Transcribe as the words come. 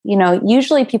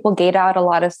Usually people gate out a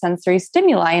lot of sensory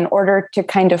stimuli in order to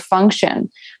kind of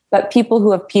function. But people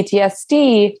who have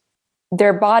PTSD,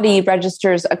 their body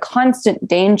registers a constant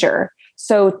danger.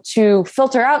 So to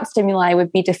filter out stimuli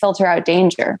would be to filter out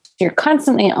danger. So you're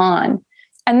constantly on.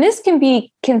 And this can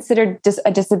be considered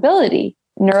a disability,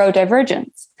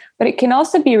 neurodivergence, but it can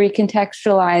also be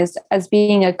recontextualized as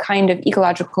being a kind of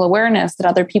ecological awareness that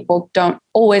other people don't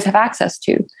always have access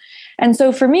to. And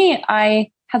so for me,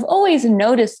 I have always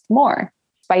noticed more.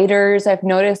 Spiders, I've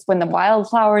noticed when the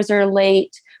wildflowers are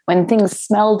late, when things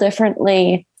smell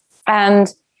differently. And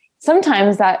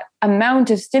sometimes that amount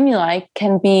of stimuli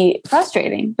can be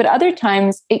frustrating, but other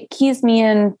times it keys me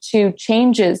into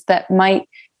changes that might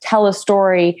tell a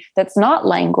story that's not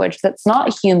language, that's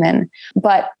not human,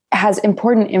 but has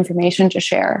important information to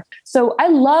share. So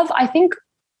I think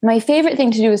my favorite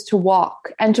thing to do is to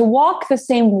walk, and to walk the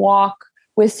same walk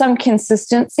with some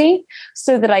consistency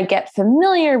so that I get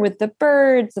familiar with the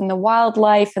birds and the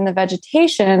wildlife and the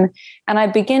vegetation. And I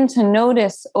begin to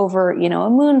notice over, a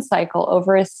moon cycle,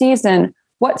 over a season,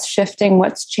 what's shifting,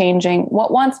 what's changing,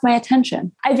 what wants my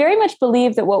attention. I very much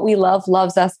believe that what we love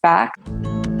loves us back.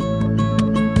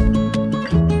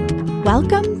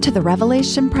 Welcome to the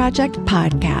Revelation Project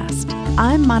podcast.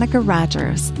 I'm Monica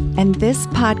Rogers, and this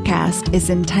podcast is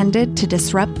intended to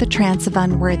disrupt the trance of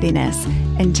unworthiness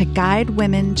and to guide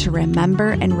women to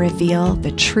remember and reveal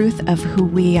the truth of who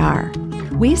we are.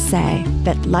 We say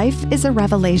that life is a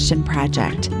revelation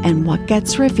project, and what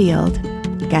gets revealed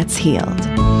gets healed.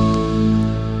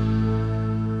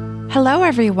 Hello,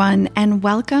 everyone, and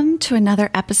welcome to another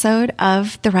episode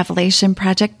of the Revelation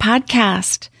Project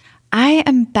podcast. I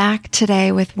am back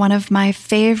today with one of my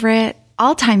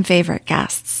all-time favorite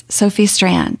guests, Sophie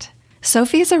Strand.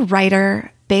 Sophie's a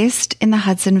writer based in the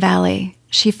Hudson Valley.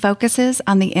 She focuses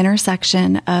on the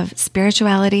intersection of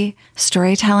spirituality,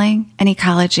 storytelling, and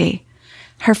ecology.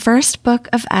 Her first book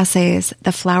of essays,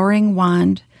 The Flowering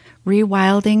Wand,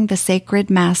 Rewilding the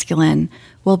Sacred Masculine,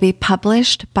 will be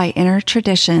published by Inner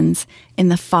Traditions in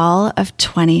the fall of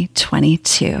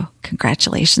 2022.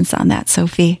 Congratulations on that,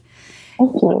 Sophie.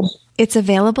 Thank you. It's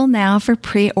available now for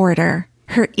pre-order.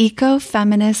 Her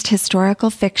eco-feminist historical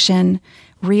fiction,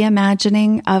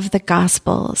 Reimagining of the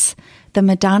Gospels, The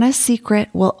Madonna Secret,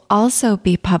 will also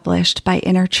be published by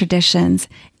Inner Traditions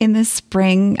in the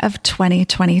spring of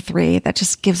 2023. That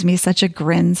just gives me such a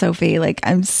grin, Sophie.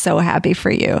 I'm so happy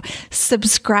for you.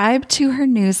 Subscribe to her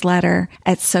newsletter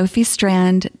at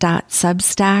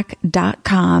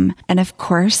sophiestrand.substack.com. And of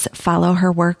course, follow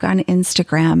her work on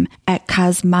Instagram at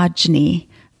Cosmogony.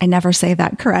 I never say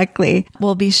that correctly.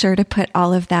 We'll be sure to put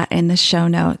all of that in the show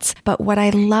notes. But what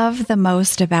I love the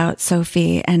most about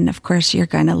Sophie, and of course you're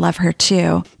going to love her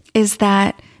too, is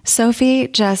that Sophie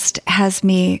just has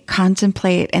me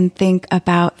contemplate and think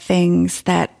about things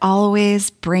that always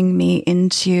bring me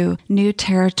into new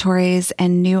territories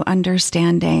and new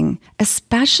understanding,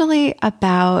 especially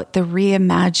about the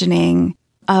reimagining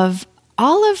of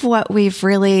all of what we've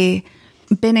really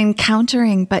been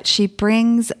encountering, but she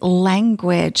brings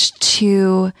language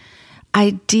to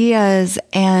ideas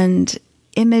and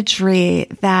imagery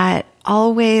that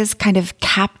always kind of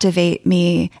captivate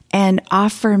me and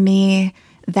offer me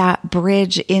that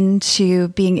bridge into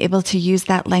being able to use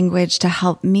that language to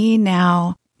help me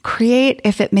now create,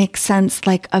 if it makes sense,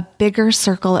 like a bigger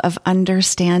circle of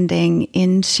understanding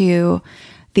into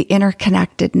the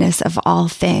interconnectedness of all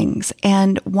things.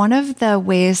 And one of the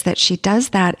ways that she does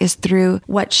that is through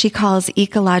what she calls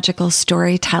ecological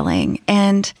storytelling.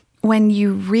 And when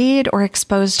you read or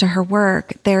expose to her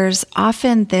work, there's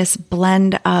often this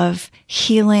blend of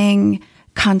healing,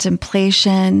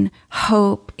 contemplation,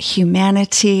 hope,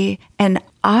 humanity, and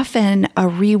often a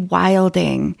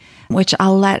rewilding, which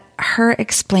I'll let her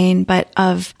explain, but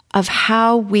of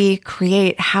how we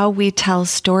create, how we tell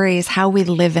stories, how we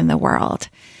live in the world.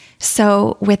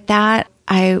 So with that,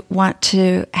 I want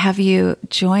to have you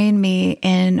join me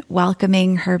in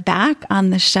welcoming her back on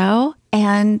the show.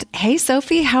 And hey,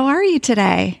 Sophie, how are you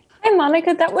today? Hi,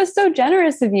 Monica. That was so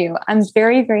generous of you. I'm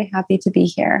very, very happy to be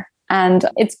here. And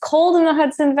it's cold in the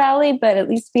Hudson Valley, but at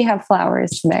least we have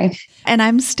flowers today. And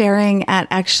I'm staring at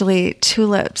actually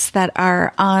tulips that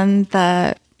are on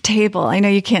the table. I know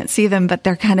you can't see them, but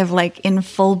they're kind of like in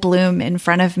full bloom in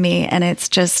front of me. And it's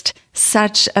just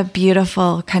such a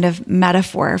beautiful kind of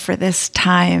metaphor for this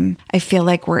time I feel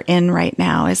like we're in right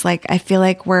now. Is like, I feel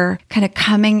like we're kind of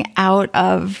coming out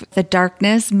of the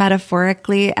darkness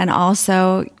metaphorically, and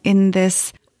also in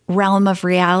this realm of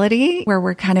reality where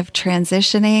we're kind of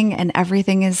transitioning and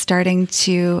everything is starting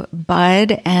to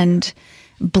bud and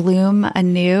bloom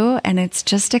anew. And it's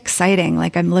just exciting.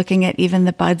 Like I'm looking at even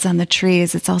the buds on the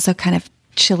trees. It's also kind of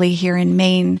chilly here in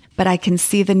Maine, but I can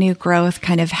see the new growth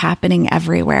kind of happening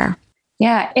everywhere.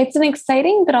 Yeah, it's an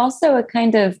exciting, but also a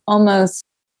kind of almost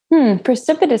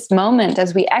precipitous moment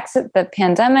as we exit the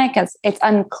pandemic, as it's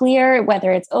unclear whether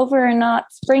it's over or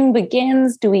not. Spring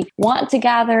begins. Do we want to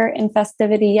gather in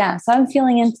festivity? Yeah. So I'm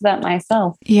feeling into that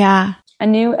myself. Yeah. A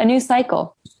new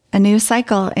cycle. A new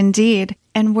cycle, indeed.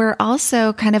 And we're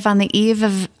also kind of on the eve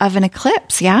of an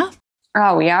eclipse. Yeah.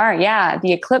 Oh, we are. Yeah.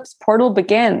 The eclipse portal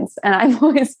begins. And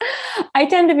I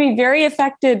tend to be very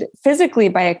affected physically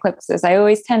by eclipses. I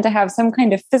always tend to have some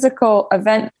kind of physical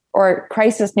event or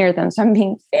crisis near them. So I'm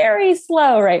being very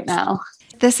slow right now.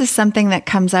 This is something that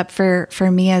comes up for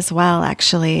me as well,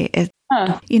 actually.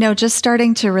 Just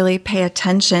starting to really pay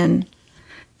attention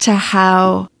to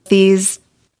how these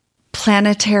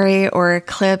planetary or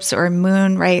eclipse or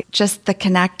moon, right? Just the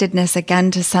connectedness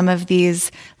again to some of these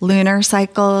lunar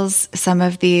cycles, some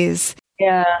of these.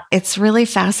 Yeah. It's really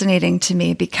fascinating to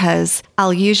me because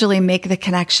I'll usually make the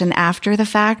connection after the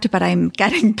fact, but I'm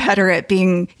getting better at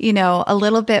being, a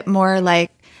little bit more like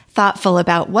thoughtful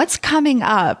about what's coming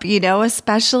up,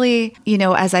 especially,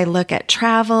 as I look at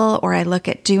travel or I look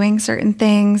at doing certain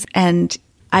things. And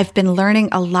I've been learning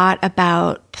a lot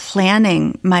about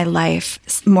planning my life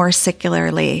more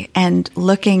secularly and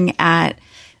looking at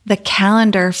the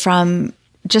calendar from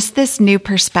just this new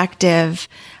perspective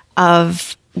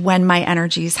of when my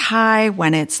energy is high,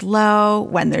 when it's low,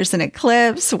 when there's an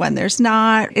eclipse, when there's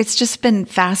not. It's just been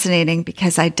fascinating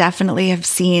because I definitely have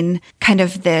seen kind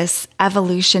of this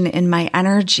evolution in my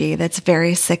energy that's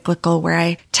very cyclical, where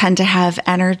I tend to have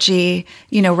energy,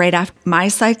 right after my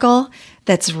cycle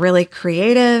that's really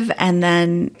creative and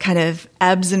then kind of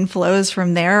ebbs and flows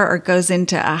from there or goes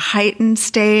into a heightened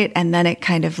state. And then it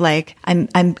kind of like,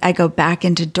 I go back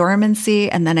into dormancy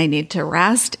and then I need to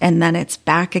rest and then it's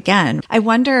back again. I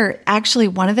wonder, actually,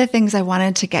 one of the things I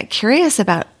wanted to get curious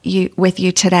about with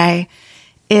you today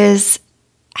is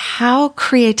how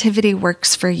creativity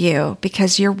works for you,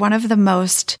 because you're one of the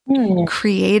most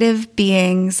creative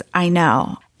beings I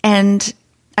know. And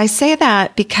I say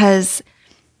that because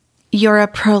you're a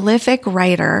prolific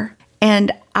writer,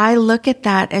 and I look at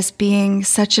that as being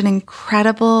such an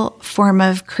incredible form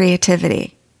of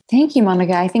creativity. Thank you,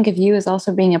 Monica. I think of you as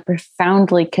also being a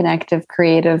profoundly connective,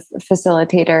 creative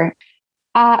facilitator.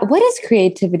 What is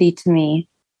creativity to me?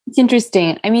 It's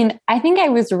interesting. I mean, I think I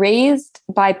was raised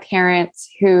by parents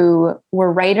who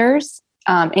were writers,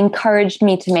 encouraged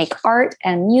me to make art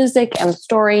and music and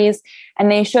stories. And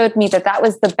they showed me that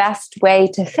was the best way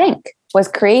to think, was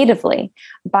creatively,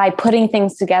 by putting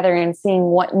things together and seeing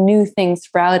what new things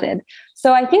sprouted.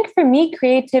 So I think for me,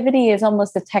 creativity is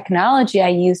almost a technology I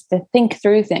use to think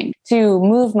through things, to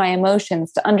move my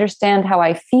emotions, to understand how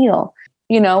I feel.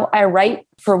 I write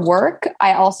for work.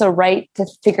 I also write to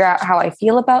figure out how I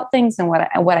feel about things and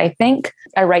what I think.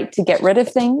 I write to get rid of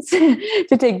things,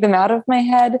 to take them out of my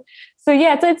head. So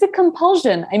yeah, it's a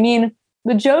compulsion. I mean,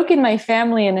 the joke in my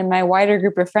family and in my wider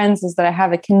group of friends is that I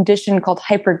have a condition called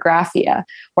hypergraphia,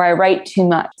 where I write too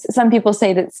much. Some people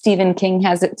say that Stephen King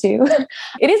has it too.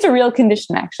 It is a real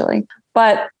condition, actually.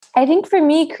 But I think for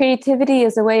me, creativity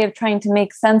is a way of trying to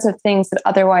make sense of things that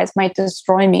otherwise might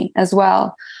destroy me as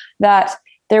well. That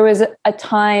there was a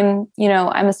time,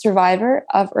 I'm a survivor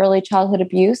of early childhood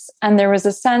abuse. And there was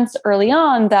a sense early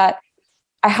on that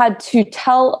I had to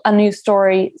tell a new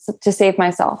story to save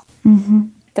myself. Mm-hmm.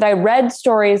 That I read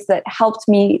stories that helped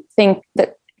me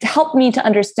to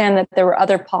understand that there were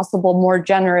other possible, more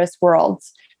generous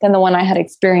worlds than the one I had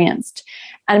experienced.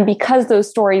 And because those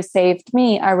stories saved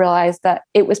me, I realized that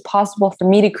it was possible for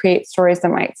me to create stories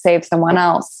that might save someone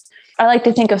else. I like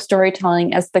to think of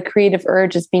storytelling as the creative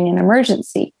urge as being an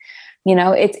emergency.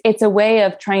 It's a way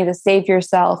of trying to save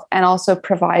yourself and also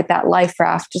provide that life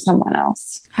raft to someone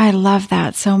else. I love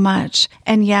that so much.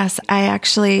 And yes, I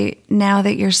actually, now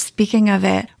that you're speaking of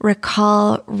it,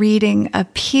 recall reading a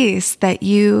piece that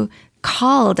you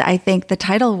called, I think the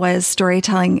title was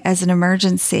Storytelling as an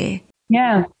Emergency.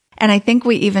 Yeah. And I think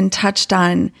we even touched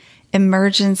on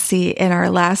emergency in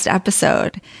our last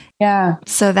episode. Yeah.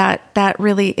 So that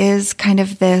really is kind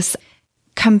of this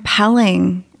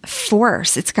compelling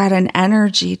force. It's got an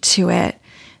energy to it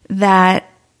that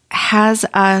has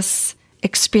us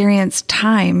experience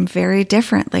time very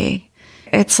differently.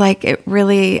 It's like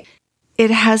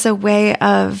it has a way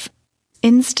of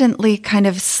instantly kind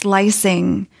of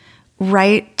slicing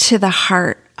right to the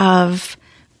heart of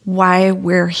why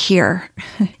we're here,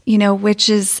 which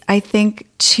is, I think,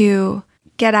 to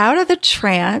get out of the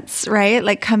trance, right?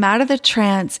 Like come out of the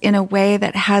trance in a way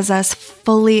that has us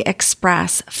fully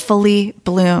express, fully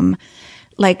bloom,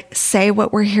 like say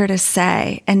what we're here to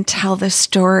say and tell the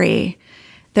story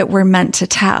that we're meant to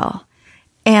tell.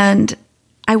 And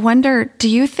I wonder, do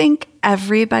you think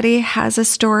everybody has a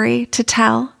story to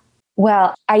tell?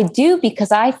 Well, I do,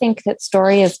 because I think that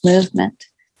story is movement.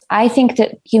 I think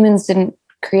that humans didn't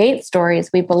create stories.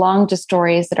 We belong to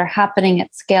stories that are happening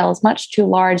at scales much too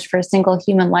large for a single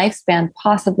human lifespan to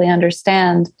possibly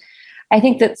understand. I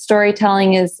think that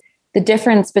storytelling is the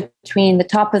difference between the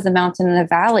top of the mountain and the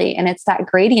valley. And it's that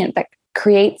gradient that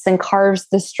creates and carves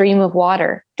the stream of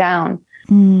water down.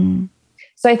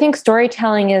 So I think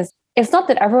storytelling is, it's not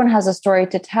that everyone has a story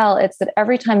to tell. It's that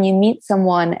every time you meet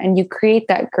someone and you create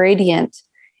that gradient,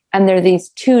 and there are these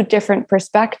two different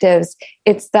perspectives,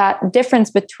 it's that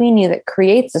difference between you that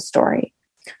creates a story.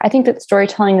 I think that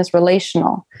storytelling is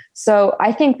relational. So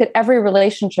I think that every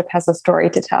relationship has a story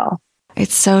to tell.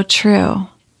 It's so true.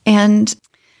 And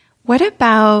what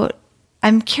about,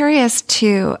 I'm curious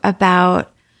too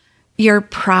about your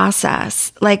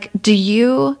process. Like, do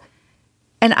you,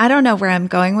 and I don't know where I'm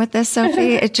going with this,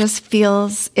 Sophie. It just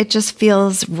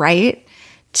feels right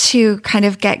to kind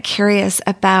of get curious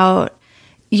about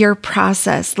your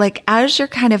process. Like, as you're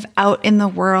kind of out in the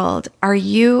world,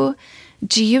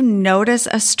 do you notice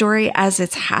a story as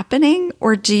it's happening?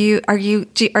 Or are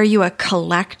you a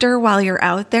collector while you're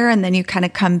out there and then you kind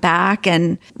of come back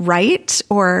and write?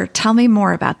 Or tell me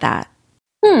more about that.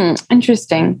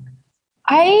 Interesting.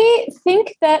 I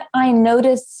think that I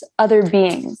notice other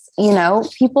beings.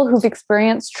 People who've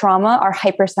experienced trauma are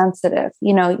hypersensitive.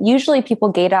 Usually people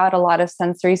gate out a lot of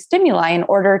sensory stimuli in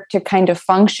order to kind of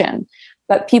function.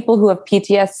 But people who have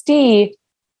PTSD,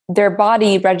 their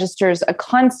body registers a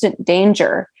constant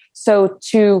danger. So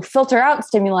to filter out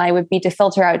stimuli would be to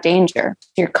filter out danger.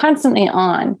 You're constantly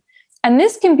on. And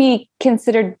this can be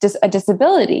considered a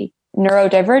disability,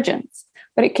 neurodivergence.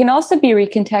 But it can also be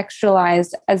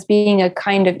recontextualized as being a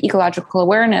kind of ecological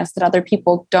awareness that other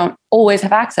people don't always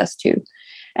have access to.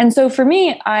 And so for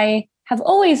me, I have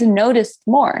always noticed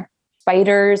more.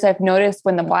 Spiders, I've noticed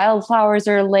when the wildflowers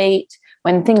are late,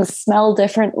 when things smell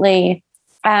differently.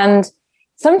 And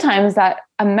sometimes that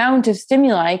amount of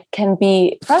stimuli can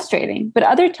be frustrating, but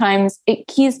other times it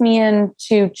keys me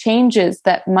into changes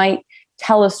that might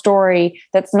tell a story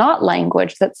that's not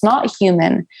language, that's not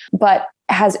human, but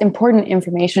has important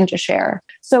information to share.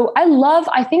 So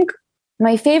I think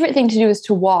my favorite thing to do is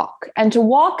to walk, and to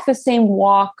walk the same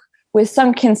walk with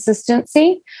some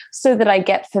consistency so that I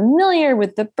get familiar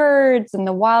with the birds and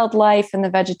the wildlife and the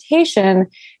vegetation.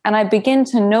 And I begin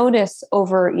to notice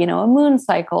over, a moon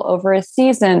cycle, over a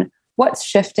season, what's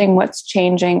shifting, what's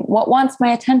changing, what wants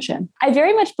my attention. I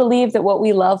very much believe that what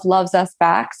we love loves us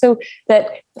back. So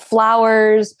that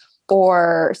flowers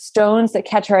or stones that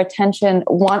catch our attention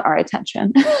want our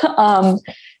attention.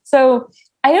 So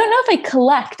I don't know if I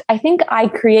collect. I think I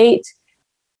create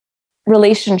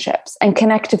relationships and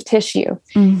connective tissue.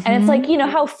 And it's like,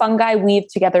 how fungi weave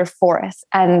together forests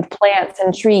and plants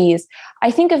and trees.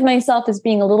 I think of myself as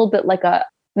being a little bit like a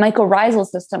mycorrhizal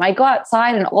system. I go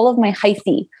outside and all of my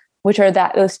hyphae, which are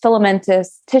those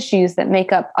filamentous tissues that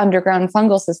make up underground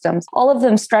fungal systems, all of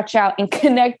them stretch out and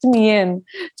connect me in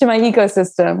to my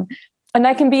ecosystem. And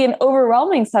that can be an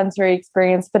overwhelming sensory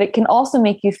experience, but it can also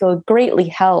make you feel greatly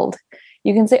held.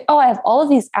 You can say, oh, I have all of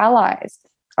these allies.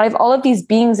 I have all of these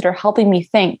beings that are helping me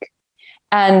think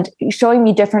and showing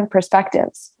me different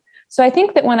perspectives. So I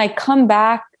think that when I come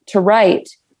back to write,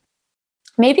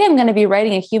 maybe I'm going to be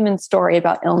writing a human story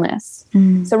about illness.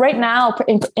 So right now,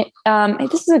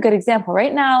 this is a good example.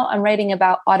 Right now, I'm writing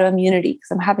about autoimmunity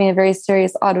because I'm having a very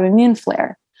serious autoimmune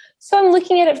flare. So I'm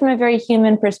looking at it from a very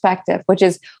human perspective, which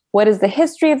is, what is the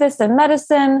history of this in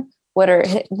medicine? What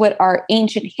are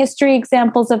ancient history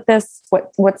examples of this?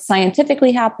 What's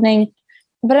scientifically happening?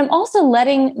 But I'm also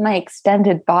letting my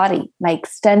extended body, my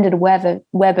extended web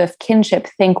of kinship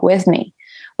think with me,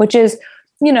 which is,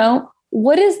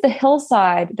 what is the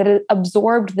hillside that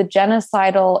absorbed the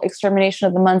genocidal extermination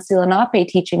of the Munsee Lenape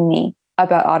teaching me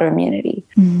about autoimmunity?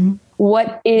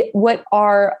 What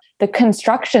are the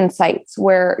construction sites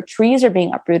where trees are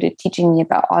being uprooted teaching me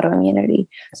about autoimmunity?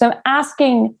 So I'm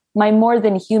asking my more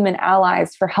than human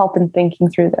allies for help in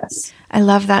thinking through this. I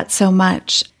love that so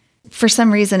much. For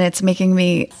some reason, it's making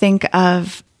me think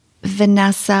of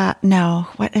Vanessa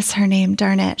Shakur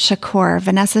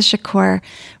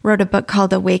wrote a book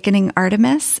called Awakening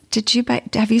Artemis.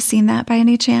 Have you seen that by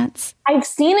any chance? I've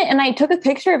seen it and I took a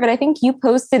picture of it. I think you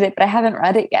posted it, but I haven't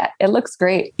read it yet. It looks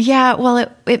great. Yeah, well,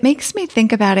 it makes me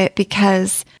think about it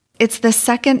because it's the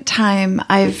second time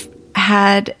I've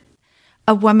had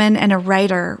a woman and a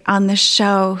writer on the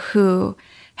show who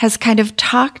has kind of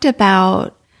talked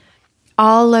about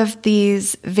all of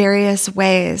these various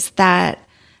ways that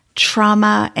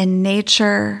trauma and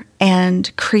nature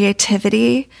and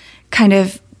creativity kind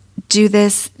of do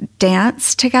this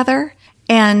dance together,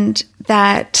 and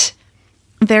that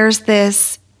there's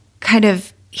this kind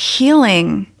of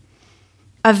healing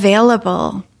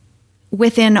available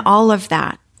within all of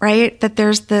that, right? That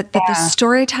there's that the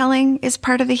storytelling is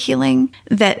part of the healing,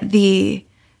 that the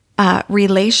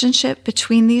relationship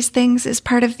between these things is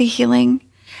part of the healing,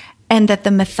 and that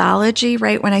the mythology,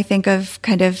 right? When I think of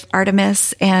kind of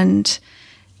Artemis and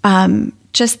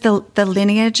just the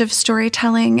lineage of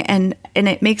storytelling, and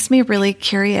it makes me really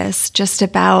curious just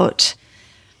about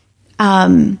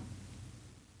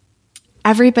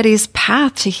everybody's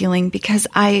path to healing, because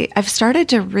I've started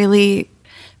to really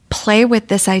play with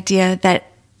this idea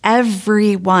that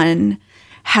everyone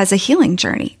has a healing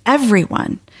journey,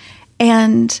 everyone.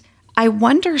 And I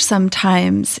wonder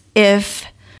sometimes if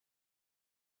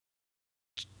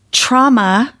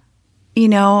trauma,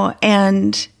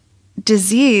 and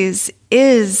disease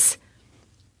is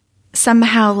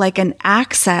somehow like an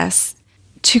access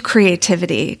to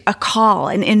creativity, a call,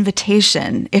 an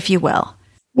invitation, if you will.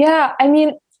 Yeah. I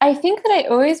mean, I think that I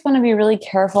always want to be really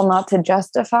careful not to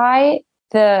justify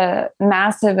the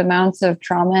massive amounts of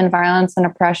trauma and violence and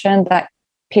oppression that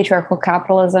patriarchal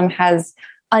capitalism has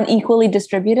unequally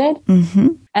distributed. Mm-hmm.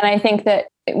 And I think that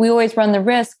we always run the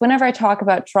risk, whenever I talk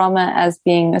about trauma as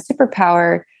being a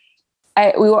superpower,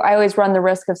 I always run the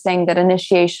risk of saying that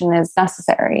initiation is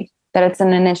necessary, that it's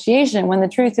an initiation, when the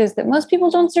truth is that most people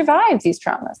don't survive these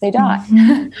traumas. They die.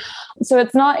 Mm-hmm. So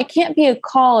it can't be a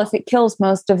call if it kills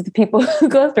most of the people who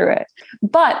go through it.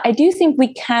 But I do think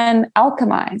we can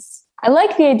alchemize. I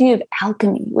like the idea of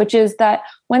alchemy, which is that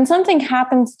when something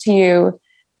happens to you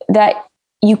that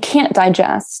you can't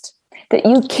digest, that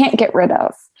you can't get rid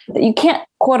of, that you can't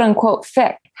quote unquote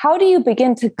fix, how do you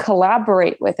begin to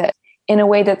collaborate with it in a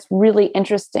way that's really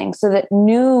interesting so that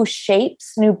new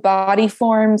shapes, new body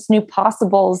forms, new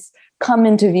possibles come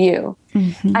into view?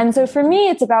 Mm-hmm. And so for me,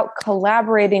 it's about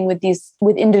collaborating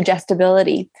with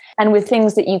indigestibility and with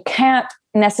things that you can't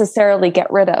necessarily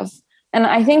get rid of. And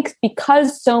I think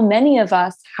because so many of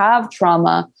us have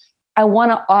trauma, I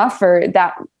want to offer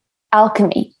that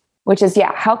alchemy, which is,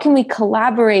 how can we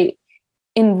collaborate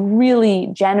in really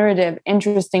generative,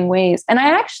 interesting ways? And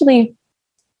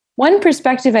one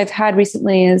perspective I've had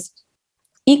recently is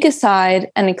ecocide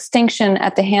and extinction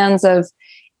at the hands of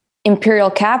imperial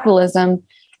capitalism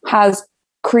has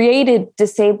created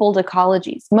disabled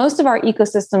ecologies. Most of our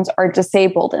ecosystems are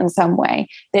disabled in some way.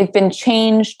 They've been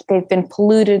changed, they've been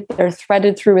polluted, they're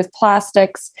threaded through with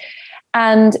plastics,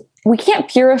 and we can't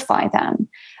purify them.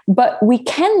 But we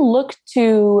can look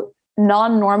to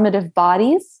non-normative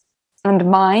bodies and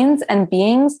minds and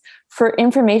beings for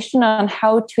information on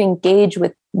how to engage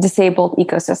with disabled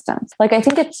ecosystems. Like, I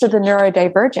think it's to the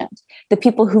neurodivergent, the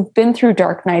people who've been through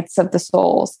dark nights of the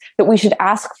souls, that we should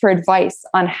ask for advice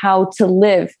on how to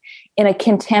live in a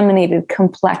contaminated,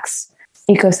 complex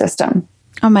ecosystem.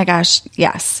 Oh my gosh.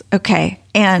 Yes. Okay.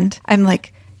 And I'm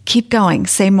like, keep going,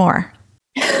 say more.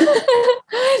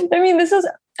 I mean,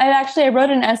 I wrote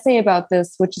an essay about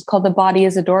this, which is called The Body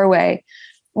is a Doorway,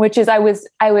 which is I was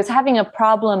having a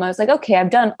problem. I was like, okay, I've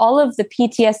done all of the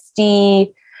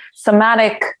PTSD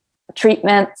somatic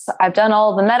treatments. I've done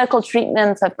all of the medical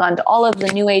treatments. I've gone to all of the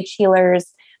new age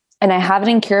healers, and I have an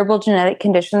incurable genetic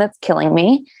condition that's killing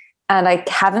me. And I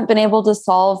haven't been able to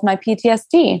solve my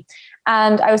PTSD.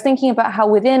 And I was thinking about how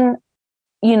within,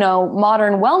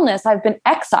 modern wellness, I've been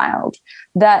exiled,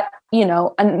 that,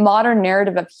 a modern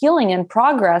narrative of healing and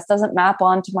progress doesn't map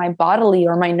onto my bodily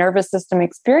or my nervous system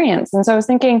experience. And so I was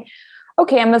thinking,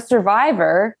 okay, I'm a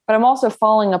survivor, but I'm also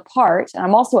falling apart, and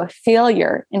I'm also a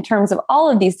failure in terms of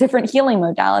all of these different healing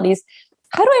modalities.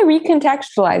 How do I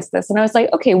recontextualize this? And I was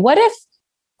like, okay, what if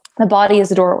the body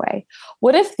is a doorway?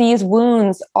 What if these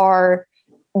wounds are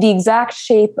the exact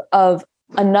shape of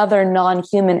another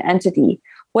non-human entity?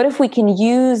 What if we can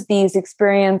use these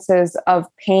experiences of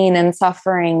pain and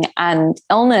suffering and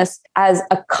illness as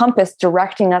a compass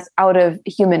directing us out of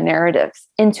human narratives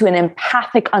into an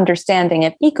empathic understanding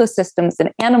of ecosystems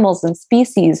and animals and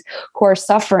species who are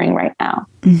suffering right now?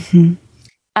 Mm-hmm.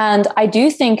 And I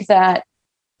do think that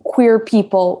queer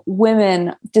people,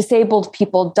 women, disabled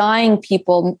people, dying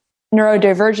people,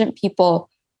 neurodivergent people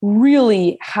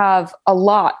really have a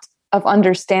lot of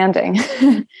understanding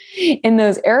in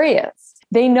those areas.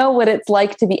 They know what it's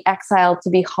like to be exiled, to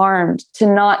be harmed, to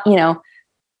not,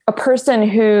 a person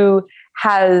who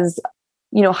has,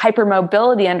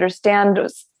 hypermobility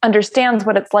understands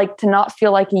what it's like to not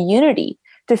feel like a unity,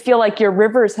 to feel like your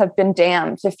rivers have been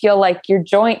dammed, to feel like your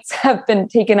joints have been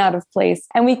taken out of place.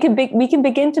 And we can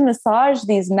begin to massage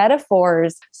these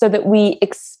metaphors so that we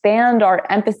expand our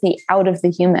empathy out of the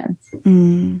human.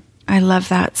 I love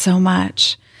that so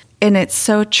much. And it's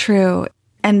so true.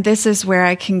 And this is where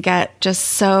I can get just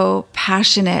so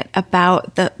passionate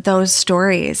about those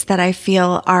stories that I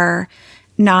feel are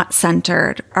not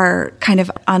centered, are kind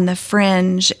of on the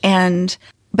fringe,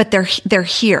 but they're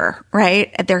here,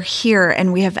 right? They're here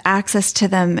and we have access to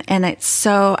them. And it's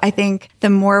so, I think the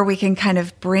more we can kind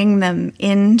of bring them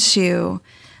into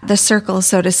the circle,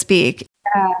 so to speak,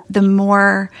 the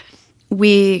more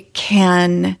we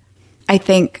can, I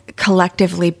think,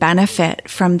 collectively benefit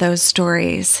from those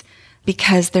stories,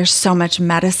 because there's so much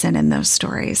medicine in those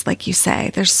stories. Like you say,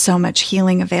 there's so much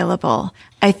healing available,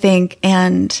 I think.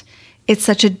 And it's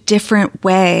such a different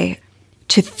way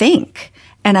to think.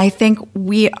 And I think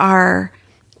we are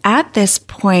at this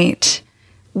point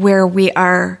where we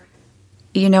are,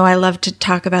 I love to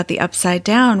talk about the upside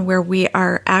down, where we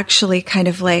are actually kind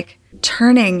of like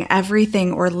turning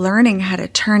everything, or learning how to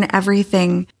turn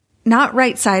everything, not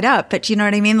right side up, but you know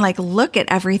what I mean? Like look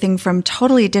at everything from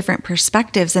totally different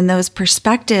perspectives. And those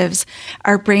perspectives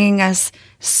are bringing us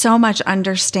so much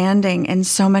understanding and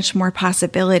so much more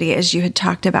possibility, as you had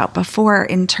talked about before,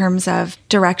 in terms of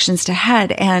directions to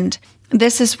head. And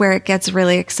this is where it gets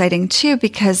really exciting too,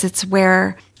 because it's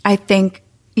where I think,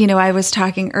 I was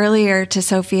talking earlier to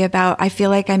Sophie about, I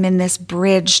feel like I'm in this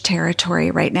bridge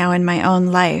territory right now in my own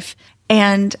life.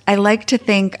 And I like to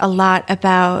think a lot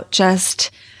about just,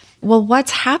 well,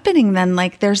 what's happening then?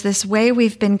 Like there's this way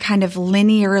we've been kind of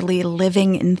linearly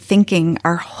living and thinking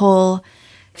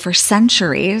for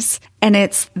centuries. And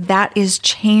that is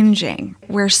changing.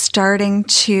 We're starting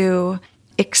to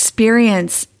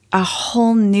experience a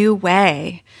whole new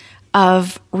way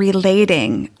of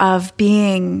relating, of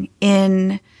being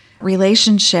in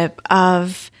relationship,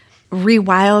 of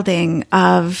rewilding,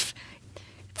 of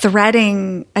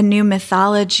threading a new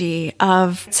mythology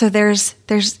so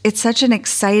it's such an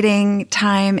exciting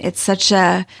time. It's such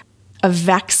a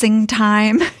vexing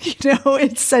time,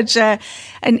 it's such an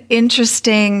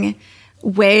interesting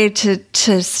way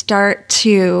to start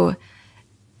to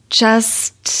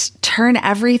just turn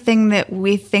everything that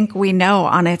we think we know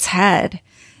on its head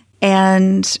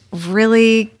and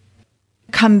really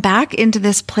come back into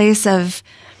this place of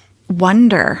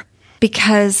wonder,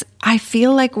 because I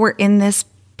feel like we're in this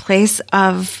place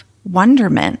of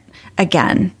wonderment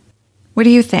again. What do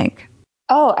you think?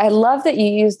 Oh, I love that you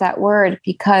use that word,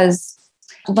 because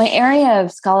my area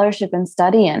of scholarship and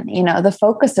study, and the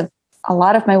focus of a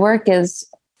lot of my work is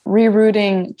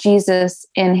rerooting Jesus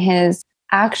in his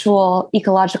actual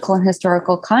ecological and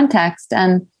historical context.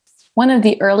 And one of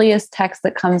the earliest texts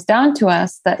that comes down to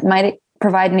us that might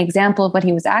provide an example of what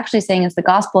he was actually saying is the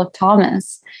Gospel of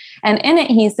Thomas. And in it,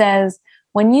 he says,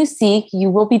 when you seek, you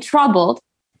will be troubled,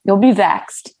 you'll be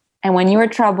vexed. And when you are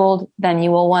troubled, then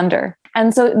you will wonder.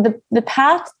 And so the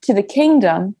path to the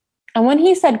kingdom, and when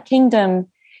he said kingdom,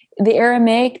 the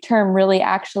Aramaic term really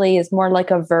actually is more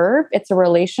like a verb. It's a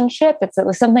relationship. It's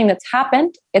something that's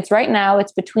happened. It's right now.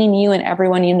 It's between you and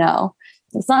everyone you know.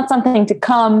 It's not something to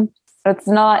come. It's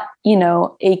not,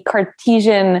 a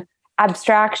Cartesian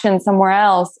abstraction somewhere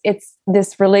else. It's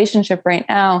this relationship right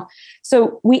now.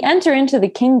 So we enter into the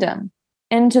kingdom,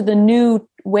 into the new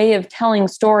way of telling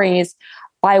stories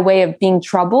by way of being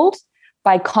troubled,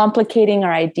 by complicating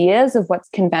our ideas of what's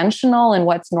conventional and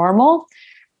what's normal,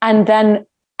 and then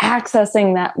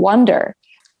accessing that wonder.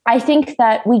 I think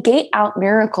that we gate out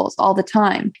miracles all the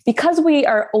time because we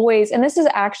are always, and this is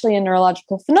actually a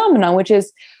neurological phenomenon, which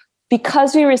is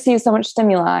because we receive so much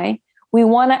stimuli, we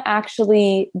want to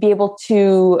actually be able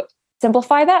to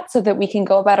simplify that so that we can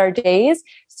go about our days.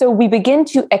 So we begin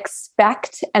to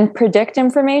expect and predict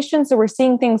information. So we're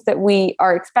seeing things that we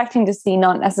are expecting to see,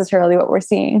 not necessarily what we're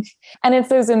seeing. And it's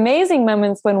those amazing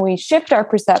moments when we shift our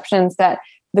perceptions that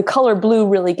the color blue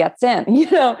really gets in,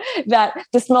 that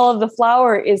the smell of the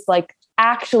flower is like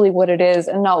actually what it is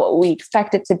and not what we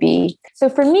expect it to be. So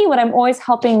for me, what I'm always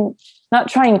trying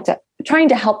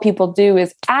to help people do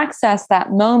is access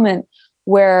that moment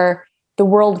where the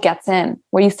world gets in,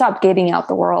 where you stop gating out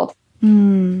the world.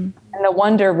 And the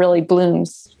wonder really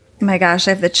blooms. Oh my gosh,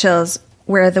 I have the chills.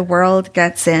 Where the world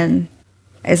gets in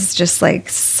is just like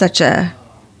such a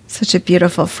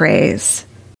beautiful phrase.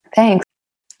 Thanks.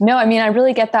 No, I mean, I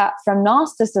really get that from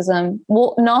Gnosticism.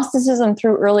 Well, Gnosticism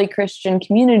through early Christian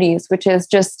communities, which is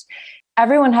just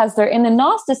everyone has in the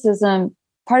Gnosticism,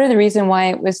 part of the reason why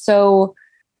it was so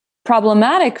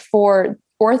problematic for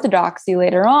orthodoxy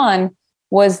later on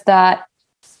was that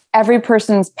every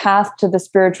person's path to the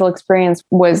spiritual experience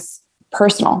was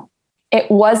personal. It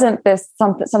wasn't this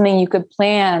something you could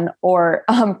plan or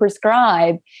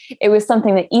prescribe. It was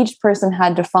something that each person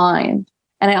had to find.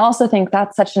 And I also think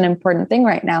that's such an important thing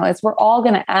right now is we're all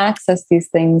going to access these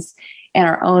things in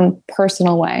our own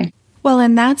personal way. Well,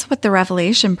 and that's what the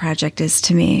Revelation Project is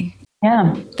to me.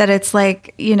 Yeah. That it's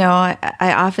like, I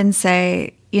often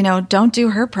say, don't do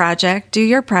her project, do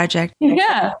your project.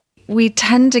 Yeah. We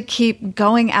tend to keep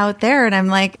going out there. And I'm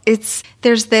like,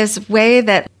 there's this way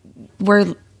that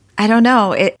I don't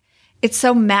know, it's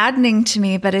so maddening to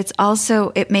me, but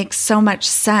it makes so much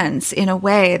sense in a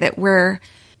way that we're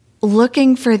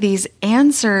looking for these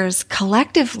answers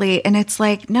collectively. And it's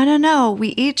like, no, we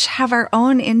each have our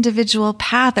own individual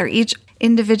path or each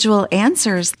individual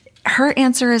answers. Her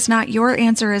answer is not your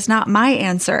answer, is not my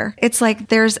answer. It's like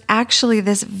there's actually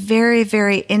this very,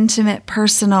 very intimate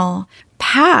personal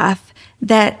path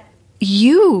that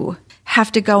you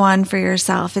have to go on for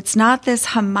yourself. It's not this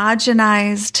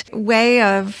homogenized way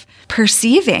of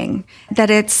perceiving that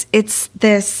it's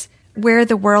this where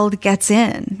the world gets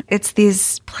in. It's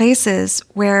these places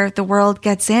where the world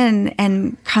gets in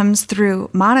and comes through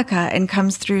Monica and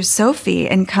comes through Sophie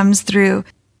and comes through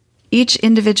each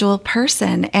individual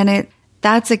person. And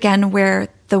that's again where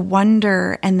the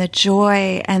wonder and the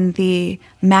joy and the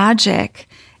magic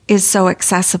is so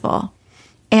accessible.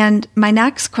 And my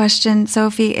next question,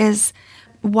 Sophie, is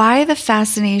why the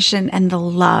fascination and the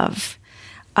love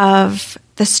of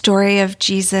the story of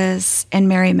Jesus and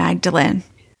Mary Magdalene?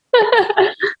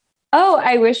 Oh,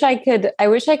 I wish I could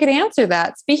answer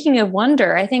that. Speaking of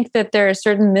wonder, I think that there are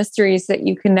certain mysteries that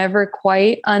you can never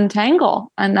quite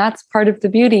untangle, and that's part of the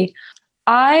beauty.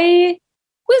 I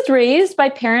was raised by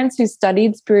parents who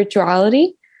studied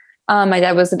spirituality. My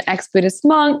dad was an ex-Buddhist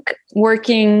monk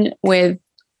working with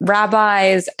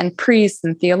rabbis and priests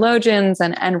and theologians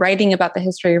and writing about the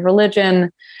history of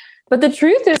religion. But the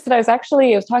truth is that I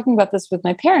was talking about this with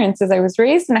my parents, is I was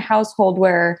raised in a household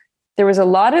where there was a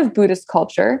lot of Buddhist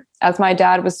culture, as my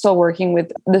dad was still working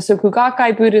with the Soku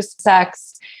Gakkai Buddhist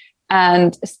sects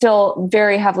and still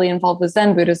very heavily involved with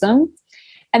Zen Buddhism.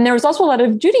 And there was also a lot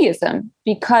of Judaism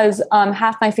because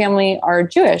half my family are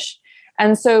Jewish.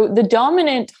 And so the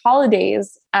dominant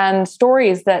holidays and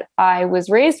stories that I was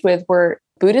raised with were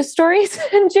Buddhist stories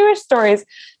and Jewish stories.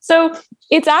 So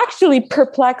it's actually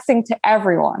perplexing to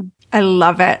everyone. I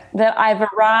love it. That I've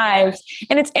arrived.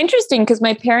 And it's interesting because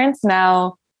my parents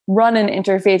now run an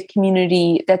interfaith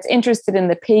community that's interested in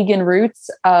the pagan roots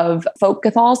of folk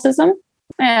Catholicism.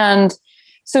 And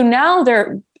so now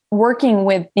they're working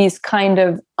with these kind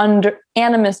of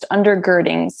animist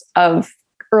undergirdings of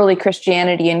early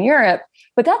Christianity in Europe.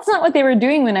 But that's not what they were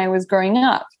doing when I was growing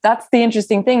up. That's the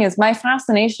interesting thing, is my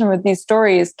fascination with these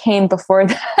stories came before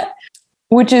that,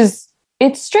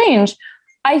 it's strange.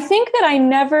 I think that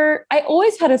I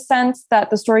always had a sense that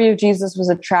the story of Jesus was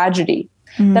a tragedy.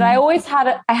 That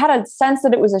I had a sense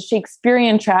that it was a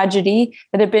Shakespearean tragedy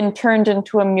that had been turned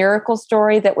into a miracle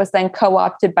story that was then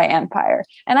co-opted by empire.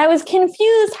 And I was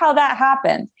confused how that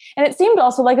happened. And it seemed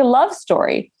also like a love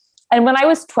story. And when I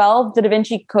was 12, the Da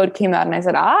Vinci Code came out and I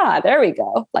said, there we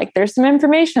go. Like there's some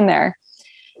information there.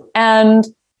 And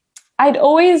I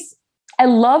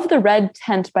love The Red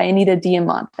Tent by Anita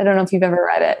Diamant. I don't know if you've ever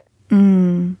read it.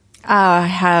 I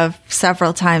have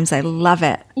several times. I love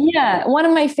it. Yeah. One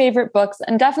of my favorite books,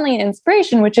 and definitely an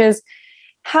inspiration, which is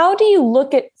how do you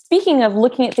speaking of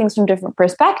looking at things from different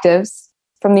perspectives,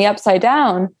 from the upside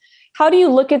down, how do you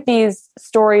look at these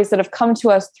stories that have come to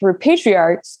us through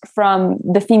patriarchs from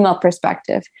the female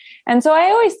perspective? And so I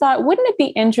always thought, wouldn't it be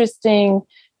interesting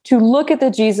to look at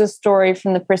the Jesus story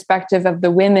from the perspective of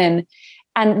the women?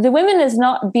 And the women is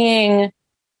not being,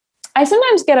 I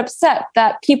sometimes get upset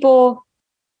that people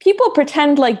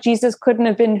pretend like Jesus couldn't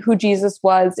have been who Jesus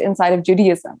was inside of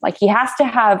Judaism. Like he has to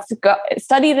have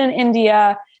studied in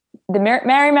India.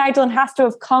 Mary Magdalene has to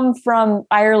have come from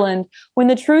Ireland, when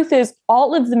the truth is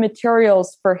all of the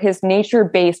materials for his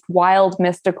nature-based wild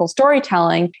mystical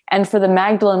storytelling and for the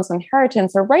Magdalene's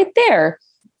inheritance are right there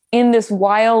in this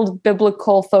wild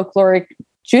biblical folkloric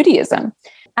Judaism.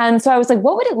 And so I was like,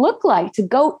 what would it look like to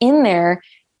go in there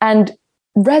and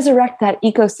resurrect that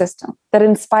ecosystem that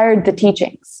inspired the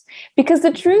teachings? Because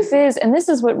the truth is, and this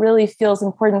is what really feels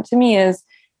important to me, is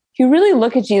if you really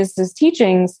look at Jesus's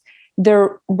teachings,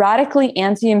 they're radically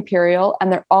anti-imperial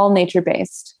and they're all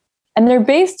nature-based. And they're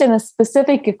based in a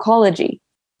specific ecology,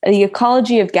 the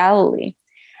ecology of Galilee.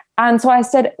 And so I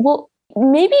said, well,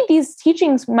 maybe these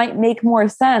teachings might make more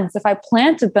sense if I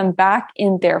planted them back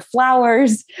in their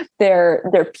flowers,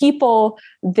 their people,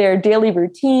 their daily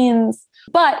routines.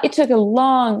 But it took a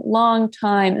long, long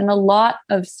time and a lot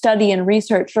of study and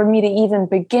research for me to even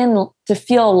begin to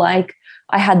feel like,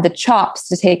 I had the chops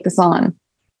to take this on.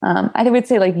 I would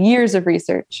say like years of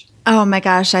research. Oh my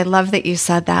gosh, I love that you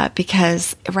said that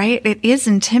because, right, it is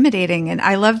intimidating. And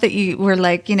I love that you were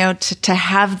like, to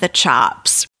have the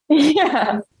chops.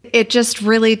 Yeah. It just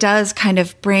really does kind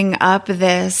of bring up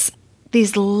these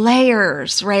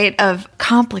layers, right, of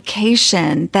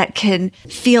complication that can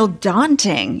feel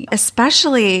daunting,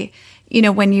 especially,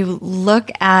 when you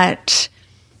look at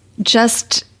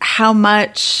just how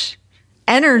much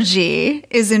energy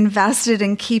is invested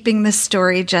in keeping the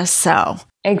story just so.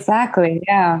 Exactly.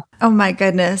 Yeah. Oh my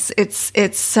goodness.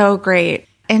 It's so great.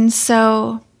 And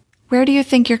so where do you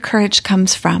think your courage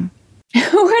comes from?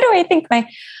 Where do I think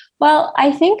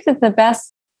I think that the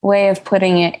best way of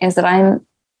putting it is that I'm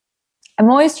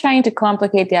always trying to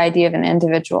complicate the idea of an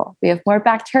individual. We have more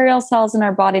bacterial cells in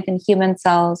our body than human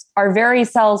cells. Our very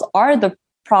cells are the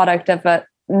product of a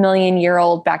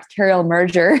million-year-old bacterial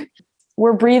merger.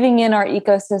 We're breathing in our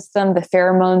ecosystem, the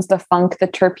pheromones, the funk, the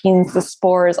terpenes, the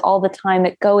spores, all the time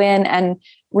that go in and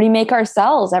remake our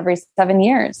cells every 7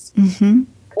 years. Mm-hmm.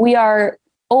 We are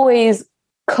always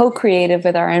co-creative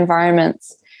with our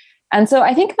environments. And so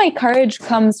I think my courage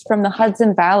comes from the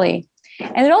Hudson Valley.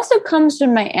 And it also comes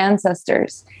from my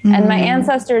ancestors. Mm-hmm. And my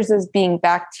ancestors as being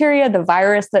bacteria, the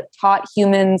virus that taught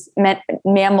humans,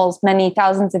 mammals many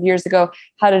thousands of years ago,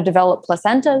 how to develop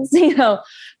placentas,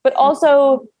 but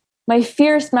also my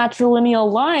fierce matrilineal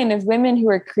line of women who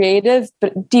are creative,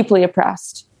 but deeply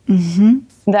oppressed. Mm-hmm.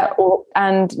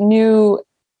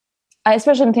 I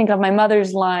especially think of my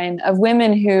mother's line of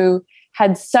women who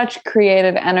had such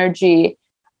creative energy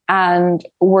and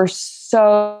were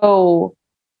so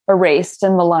erased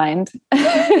and maligned.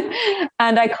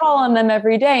 And I call on them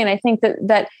every day. And I think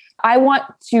that I want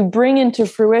to bring into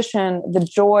fruition the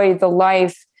joy, the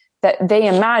life that they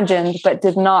imagined, but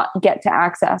did not get to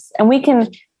access.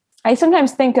 And I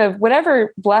sometimes think of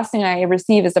whatever blessing I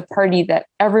receive as a party that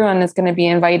everyone is going to be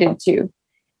invited to,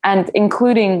 and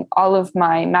including all of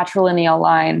my matrilineal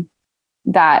line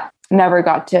that never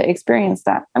got to experience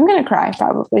that. I'm going to cry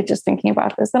probably just thinking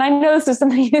about this. And I know this is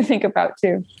something you think about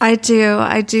too. I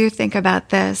do think about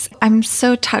this. I'm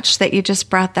so touched that you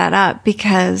just brought that up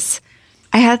because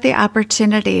I had the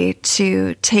opportunity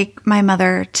to take my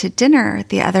mother to dinner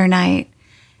the other night.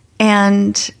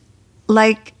 And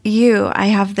like you, I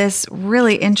have this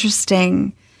really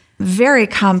interesting, very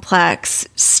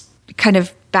complex kind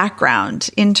of background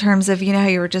in terms of, how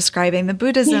you were describing the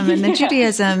Buddhism and the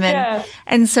Judaism.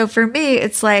 And so for me,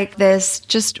 it's like this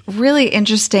just really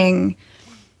interesting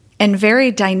and very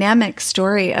dynamic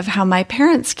story of how my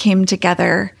parents came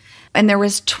together. And there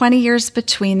was 20 years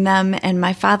between them. And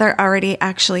my father already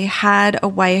actually had a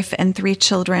wife and 3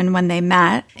 children when they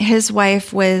met. His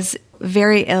wife was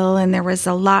very ill and there was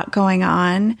a lot going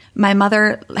on. My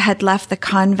mother had left the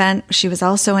convent. She was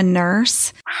also a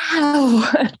nurse.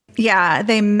 Wow. Yeah,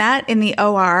 they met in the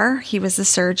OR. He was a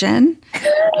surgeon.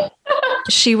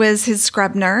 She was his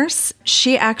scrub nurse.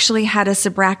 She actually had a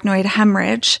subarachnoid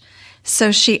hemorrhage.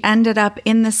 So she ended up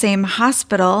in the same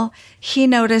hospital. He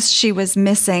noticed she was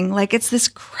missing. Like, it's this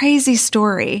crazy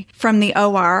story from the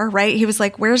OR, right? He was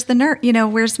like, where's the nurse?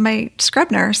 Where's my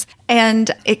scrub nurse? And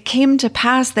it came to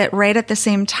pass that right at the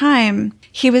same time,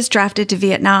 he was drafted to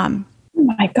Vietnam. Oh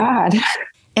my God.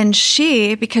 And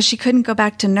because she couldn't go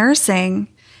back to nursing,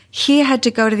 he had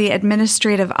to go to the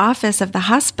administrative office of the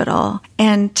hospital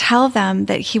and tell them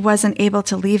that he wasn't able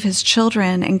to leave his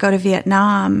children and go to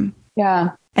Vietnam.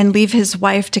 Yeah. And leave his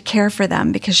wife to care for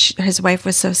them because his wife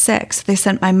was so sick. So they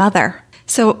sent my mother.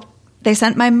 So they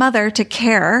sent my mother to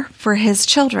care for his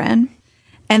children,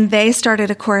 and they started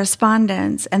a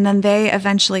correspondence, and then they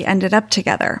eventually ended up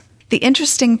together. The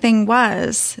interesting thing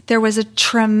was there was a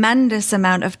tremendous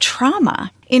amount of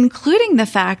trauma, including the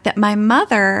fact that my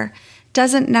mother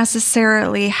doesn't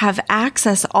necessarily have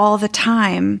access all the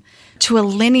time to a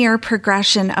linear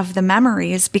progression of the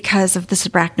memories because of the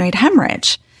subarachnoid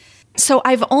hemorrhage. So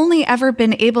I've only ever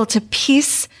been able to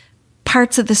piece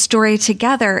parts of the story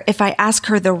together if I ask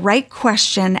her the right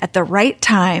question at the right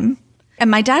time.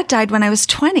 And my dad died when I was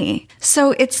 20.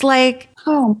 So it's like...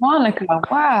 Oh, Monica,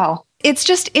 wow. It's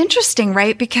just interesting,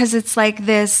 right? Because it's like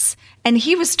this... And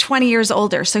he was 20 years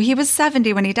older. So he was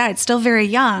 70 when he died, still very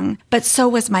young. But so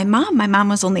was my mom. My mom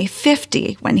was only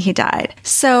 50 when he died.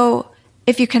 So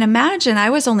if you can imagine, I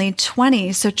was only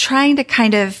 20. So trying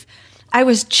to I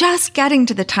was just getting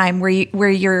to the time where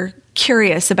you're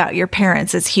curious about your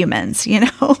parents as humans,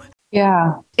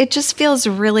 Yeah. It just feels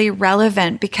really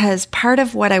relevant because part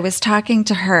of what I was talking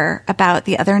to her about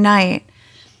the other night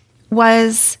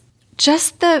was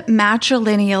just the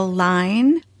matrilineal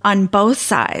line on both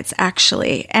sides,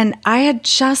 actually. And I had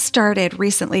just started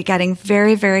recently getting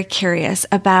very, very curious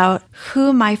about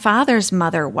who my father's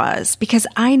mother was, because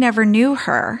I never knew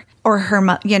her or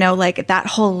her, like that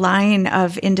whole line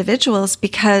of individuals,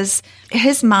 because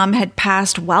his mom had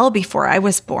passed well before I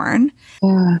was born.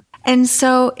 Yeah. And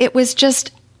so it was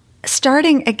just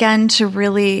starting again to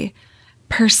really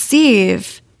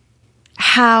perceive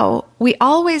how we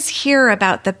always hear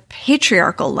about the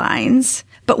patriarchal lines,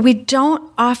 but we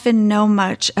don't often know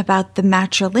much about the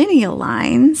matrilineal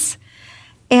lines,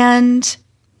 and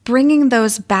bringing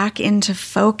those back into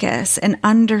focus and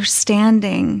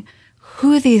understanding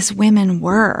who these women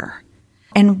were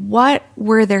and what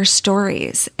were their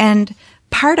stories. And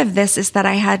part of this is that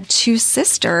I had two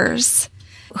sisters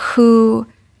who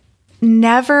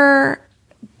never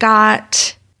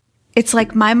got, it's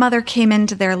like my mother came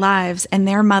into their lives and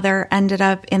their mother ended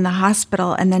up in the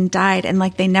hospital and then died, and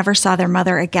like they never saw their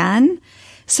mother again.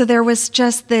 So there was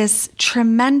just this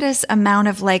tremendous amount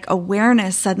of like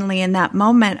awareness suddenly in that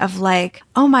moment of like,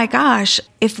 oh my gosh,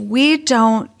 if we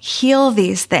don't heal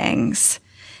these things,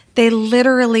 they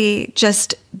literally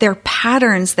just, they're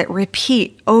patterns that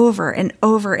repeat over and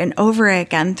over and over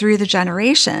again through the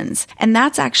generations. And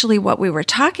that's actually what we were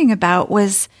talking about,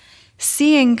 was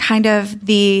seeing kind of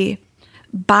the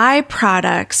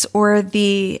byproducts or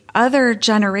the other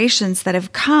generations that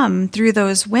have come through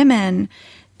those women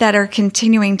that are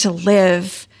continuing to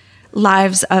live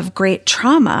lives of great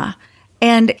trauma.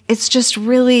 And it's just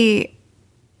really,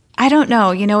 I don't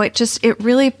know, it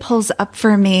really pulls up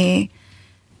for me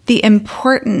the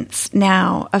importance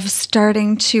now of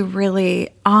starting to really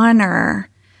honor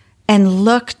and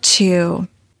look to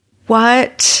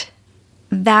what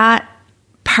that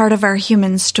part of our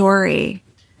human story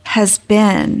has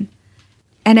been.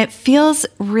 And it feels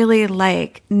really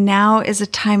like now is a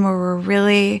time where we're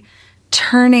really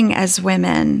turning as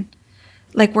women,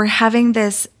 like we're having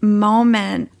this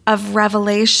moment of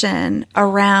revelation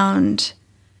around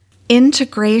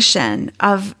integration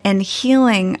of and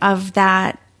healing of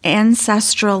that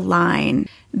ancestral line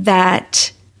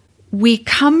that we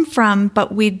come from,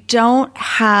 but we don't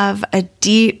have a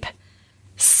deep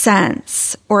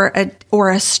sense or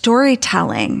a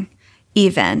storytelling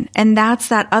even. And that's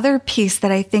that other piece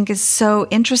that I think is so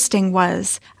interesting.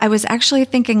 Was I was actually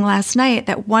thinking last night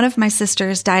that one of my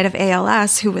sisters died of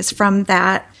ALS, who was from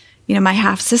that, my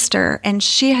half sister, and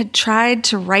she had tried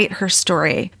to write her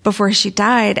story before she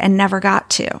died and never got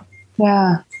to.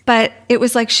 Yeah. But it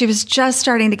was like she was just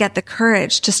starting to get the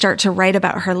courage to start to write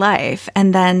about her life,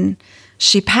 and then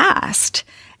she passed.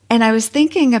 And I was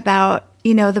thinking about,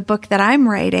 the book that I'm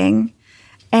writing,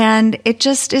 and it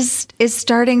just is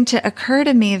starting to occur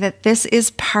to me that this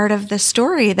is part of the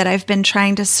story that I've been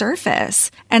trying to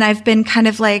surface. And I've been kind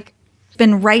of like,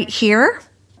 been right here,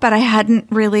 but I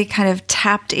hadn't really kind of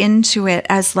tapped into it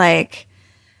as like,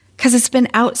 because it's been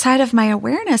outside of my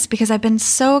awareness, because I've been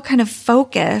so kind of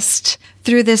focused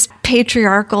through this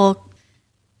patriarchal,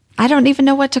 I don't even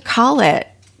know what to call it.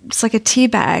 It's like a tea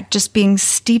bag, just being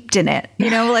steeped in it,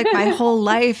 like my whole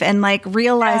life, and like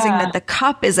realizing that the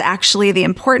cup is actually the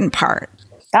important part.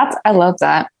 I love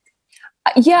that.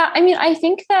 Yeah. I mean, I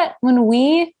think that when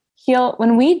we heal,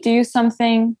 when we do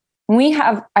something, when we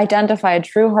have identified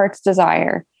true heart's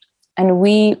desire and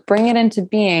we bring it into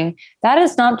being, that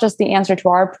is not just the answer to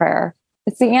our prayer.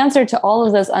 It's the answer to all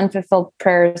of those unfulfilled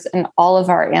prayers in all of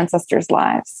our ancestors'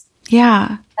 lives.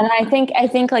 Yeah. And I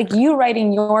think like you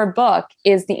writing your book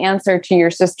is the answer to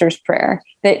your sister's prayer,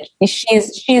 that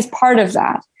she's part of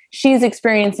that. She's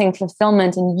experiencing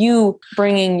fulfillment and you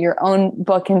bringing your own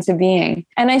book into being.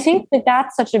 And I think that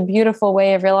that's such a beautiful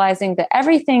way of realizing that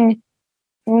everything,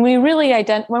 when we really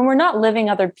when we're not living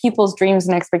other people's dreams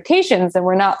and expectations, and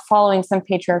we're not following some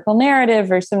patriarchal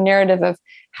narrative or some narrative of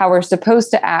how we're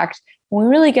supposed to act, when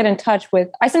we really get in touch with,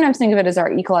 I sometimes think of it as our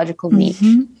ecological niche.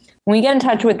 Mm-hmm. When we get in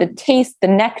touch with the taste, the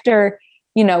nectar,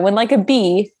 when like a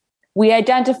bee, we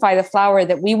identify the flower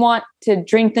that we want to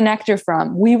drink the nectar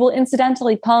from, we will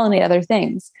incidentally pollinate other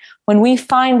things. When we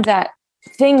find that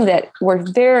thing that we're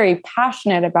very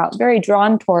passionate about, very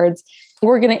drawn towards,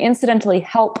 we're going to incidentally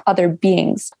help other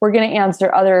beings. We're going to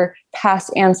answer other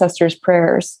past ancestors'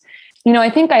 prayers. I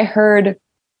think I heard,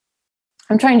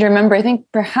 I'm trying to remember, I think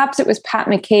perhaps it was Pat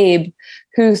McCabe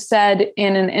who said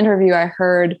in an interview I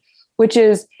heard, which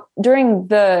is during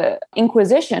the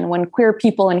Inquisition, when queer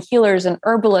people and healers and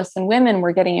herbalists and women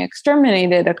were getting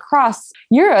exterminated across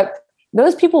Europe,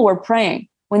 those people were praying.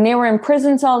 When they were in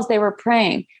prison cells, they were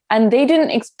praying. And they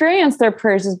didn't experience their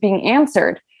prayers as being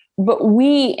answered. But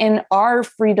we, in our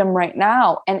freedom right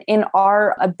now and in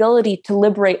our ability to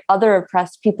liberate other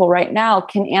oppressed people right now,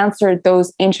 can answer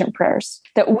those ancient prayers,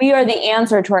 that we are the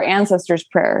answer to our ancestors'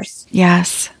 prayers.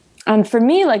 Yes. And for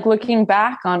me, like looking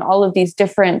back on all of these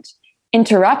different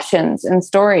interruptions and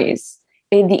stories,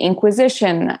 the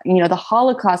Inquisition, the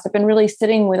Holocaust, I've been really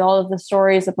sitting with all of the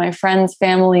stories of my friends'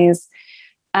 families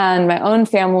and my own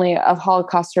family of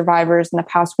Holocaust survivors in the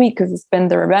past week, because it's been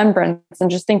the remembrance,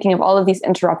 and just thinking of all of these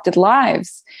interrupted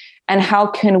lives and how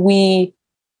can we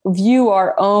view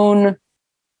our own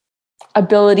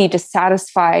ability to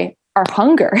satisfy our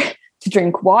hunger, to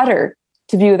drink water,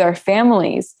 to be with our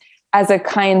families as a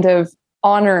kind of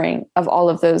honoring of all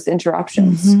of those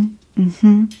interruptions. Mm-hmm.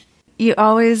 Mm-hmm. You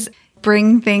always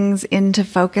bring things into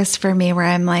focus for me where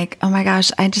I'm like, oh my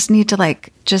gosh, I just need to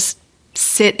just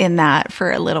sit in that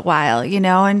for a little while,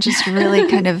 and just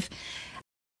really kind of,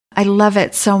 I love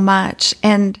it so much.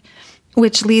 And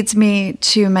which leads me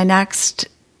to my next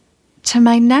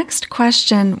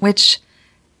question, which,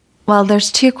 well,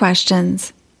 there's two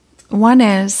questions. One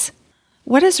is,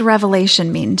 what does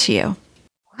revelation mean to you?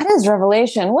 What is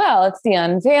revelation? Well, it's the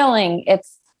unveiling.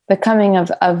 It's the coming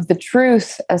of the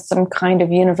truth as some kind of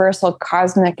universal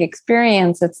cosmic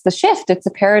experience. It's the shift. It's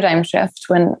a paradigm shift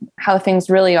when how things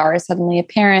really are is suddenly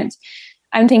apparent.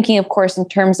 I'm thinking, of course, in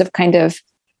terms of kind of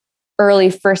early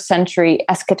first century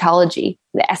eschatology,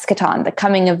 the eschaton, the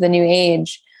coming of the new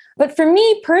age. But for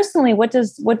me personally, what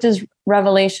does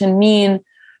revelation mean?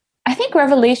 I think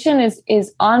revelation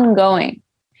is ongoing.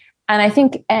 And I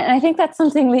think that's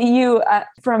something that you,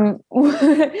 from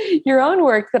your own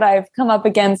work that I've come up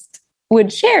against,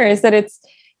 would share, is that it's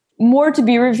more to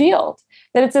be revealed,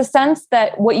 that it's a sense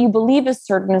that what you believe is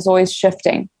certain is always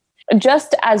shifting.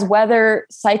 Just as weather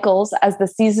cycles, as the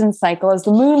season cycle, as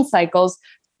the moon cycles,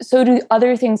 so do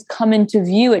other things come into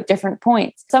view at different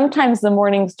points. Sometimes the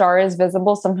morning star is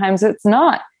visible, sometimes it's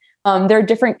not. There are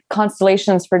different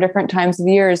constellations for different times of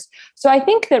years. So I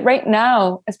think that right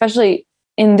now, especially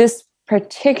in this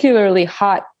particularly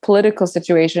hot political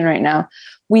situation right now,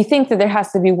 we think that there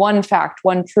has to be one fact,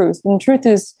 one truth. And truth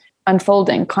is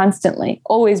unfolding constantly,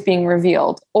 always being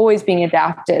revealed, always being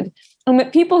adapted. And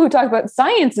that people who talk about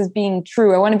science as being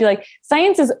true, I want to be like,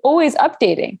 science is always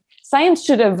updating. Science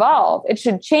should evolve. It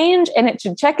should change and it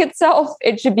should check itself.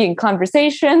 It should be in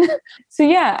conversation. So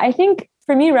yeah, I think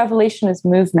for me, revelation is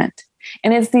movement.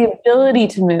 And it's the ability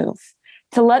to move,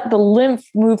 to let the lymph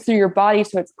move through your body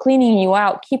so it's cleaning you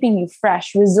out, keeping you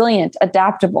fresh, resilient,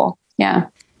 adaptable. Yeah.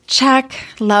 Check.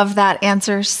 Love that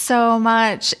answer so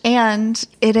much. And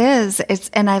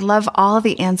and I love all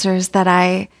the answers that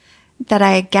I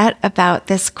get about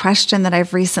this question that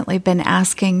I've recently been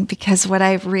asking, because what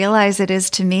I've realized it is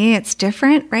to me, it's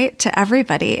different, right? To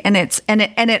everybody. And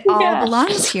it all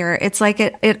belongs here. It's like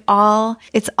it's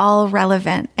all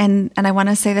relevant. And I want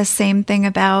to say the same thing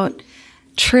about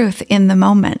truth in the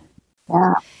moment.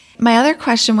 Yeah. My other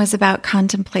question was about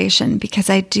contemplation, because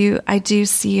I do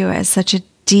see you as such a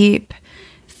deep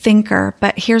thinker,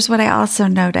 but here's what I also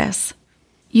notice.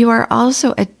 You are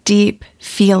also a deep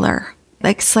feeler.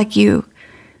 It's like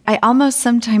I almost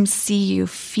sometimes see you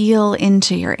feel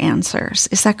into your answers.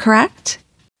 Is that correct?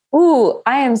 Ooh,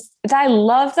 I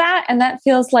love that. And that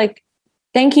feels like,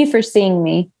 thank you for seeing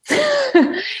me.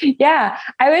 Yeah.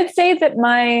 I would say that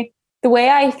the way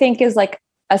I think is like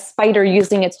a spider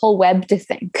using its whole web to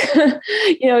think.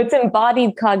 It's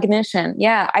embodied cognition.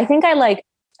 Yeah. I think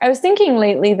I was thinking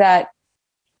lately that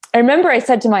I remember I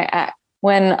said to my ex,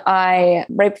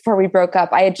 right before we broke up,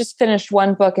 I had just finished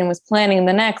one book and was planning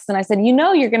the next. And I said,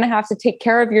 you're going to have to take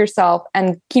care of yourself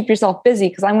and keep yourself busy,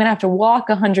 because I'm going to have to walk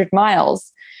 100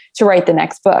 miles to write the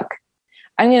next book.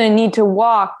 I'm going to need to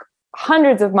walk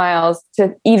hundreds of miles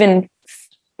to even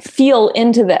feel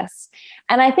into this.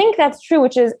 And I think that's true,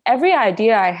 which is every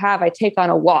idea I have, I take on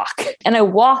a walk and I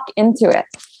walk into it.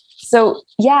 So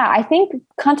yeah, I think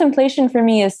contemplation for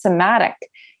me is somatic.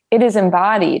 It is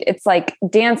embodied. It's like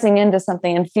dancing into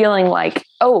something and feeling like,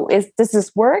 oh, does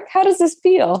this work? How does this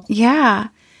feel? Yeah.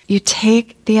 You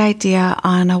take the idea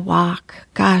on a walk.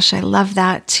 Gosh, I love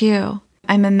that too.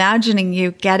 I'm imagining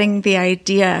you getting the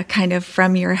idea kind of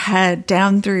from your head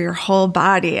down through your whole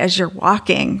body as you're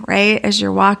walking, right? As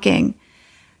you're walking.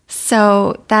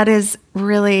 So that is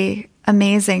really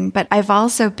amazing. But I've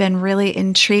also been really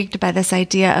intrigued by this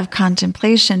idea of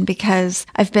contemplation, because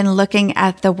I've been looking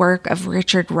at the work of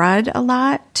Richard Rudd a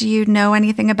lot. Do you know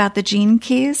anything about the Gene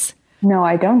Keys? No,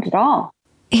 I don't at all.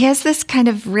 He has this kind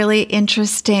of really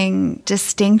interesting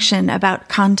distinction about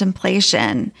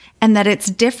contemplation, and that it's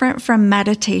different from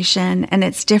meditation and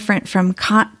it's different from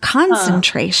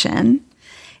concentration.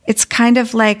 It's kind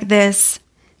of like this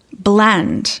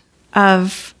blend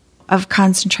of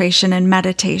concentration and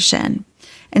meditation.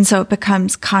 And so it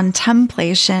becomes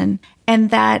contemplation, and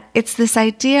that it's this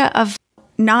idea of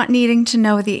not needing to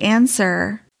know the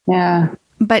answer,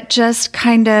 but just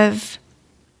kind of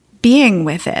being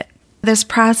with it. This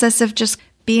process of just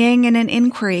being in an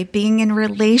inquiry, being in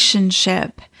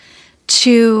relationship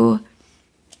to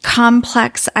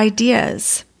complex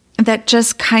ideas that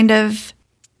just kind of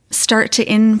start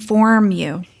to inform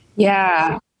you.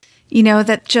 Yeah. You know,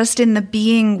 that just in the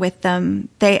being with them,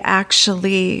 they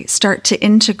actually start to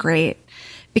integrate,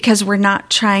 because we're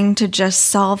not trying to just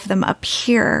solve them up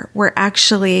here. We're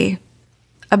actually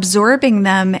absorbing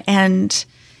them and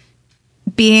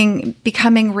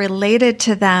becoming related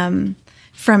to them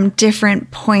from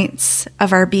different points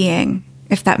of our being,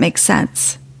 if that makes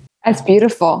sense. That's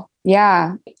beautiful.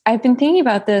 Yeah. I've been thinking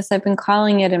about this. I've been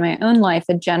calling it in my own life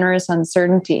a generous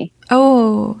uncertainty.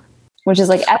 Oh. Which is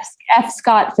like F.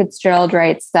 Scott Fitzgerald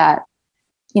writes that,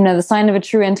 you know, the sign of a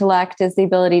true intellect is the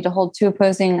ability to hold two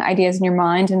opposing ideas in your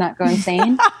mind and not go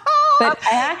insane. But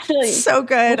I actually... So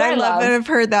good. I love it. I've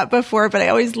heard that before, but I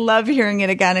always love hearing it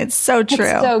again. It's so true.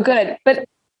 It's so good. But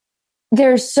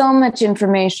there's so much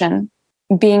information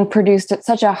being produced at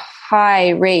such a high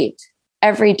rate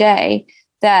every day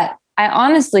that I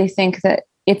honestly think that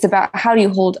it's about how do you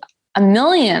hold a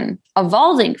million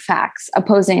opposing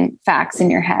facts in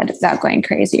your head without going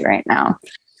crazy right now.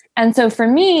 And so for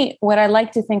me, what I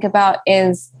like to think about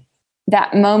is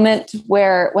that moment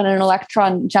when an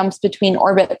electron jumps between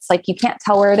orbits, like you can't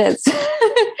tell where it is.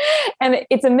 And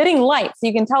it's emitting light. So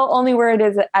you can tell only where it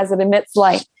is as it emits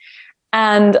light.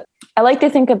 And I like to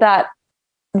think of that.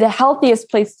 The healthiest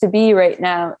place to be right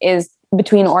now is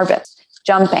between orbits,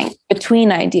 jumping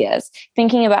between ideas,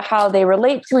 thinking about how they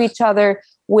relate to each other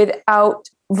without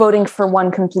voting for one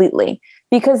completely.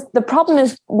 Because the problem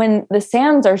is when the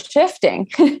sands are shifting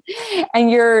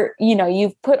and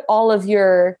you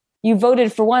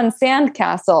voted for one sand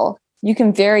castle, you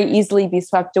can very easily be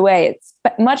swept away. It's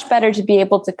much better to be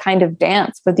able to kind of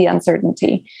dance with the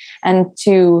uncertainty and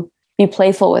to be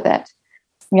playful with it.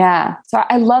 Yeah. So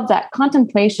I love that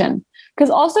contemplation, because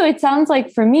also it sounds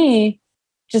like for me,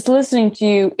 just listening to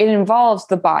you, it involves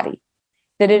the body,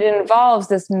 that it involves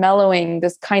this mellowing,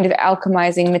 this kind of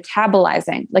alchemizing,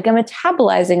 metabolizing, like a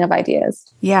metabolizing of ideas.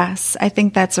 Yes, I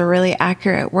think that's a really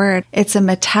accurate word. It's a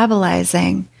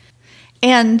metabolizing.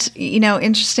 And, you know,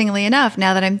 interestingly enough,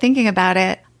 now that I'm thinking about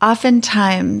it,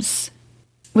 oftentimes,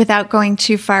 without going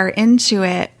too far into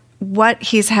it, what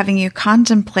he's having you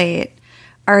contemplate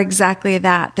are exactly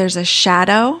that. There's a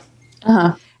shadow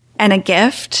and a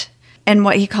gift, and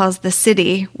what he calls the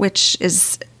city, which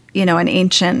is, you know, an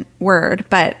ancient word,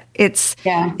 but it's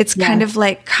kind of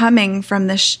like coming from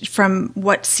from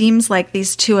what seems like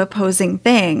these two opposing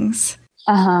things,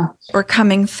 or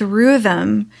coming through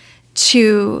them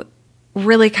to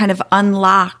really kind of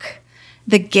unlock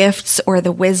the gifts or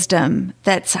the wisdom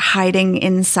that's hiding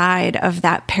inside of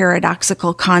that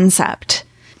paradoxical concept.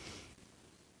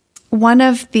 One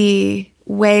of the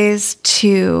ways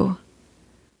to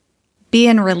be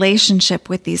in relationship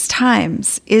with these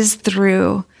times is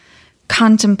through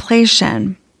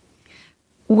contemplation,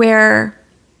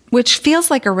 which feels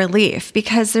like a relief,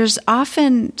 because there's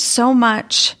often so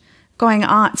much going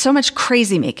on, so much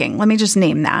crazy making, let me just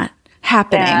name that,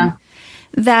 happening,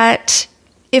 that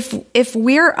if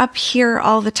we're up here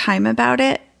all the time about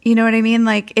it, you know what I mean?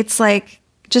 Like, it's like,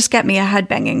 just get me a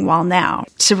headbanging wall now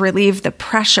to relieve the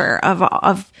pressure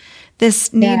of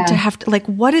this need to have to, like,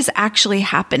 what is actually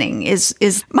happening is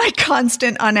my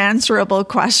constant unanswerable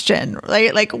question,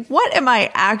 right? Like, what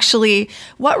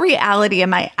reality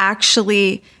am I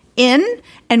actually in,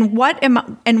 and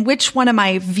which one am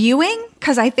I viewing?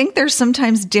 Because I think there's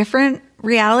sometimes different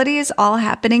realities all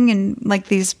happening in like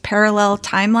these parallel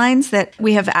timelines that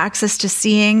we have access to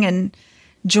seeing and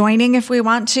joining if we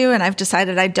want to. And I've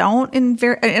decided I don't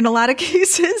in a lot of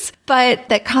cases, but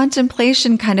that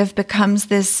contemplation kind of becomes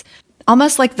this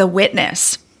almost like the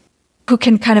witness who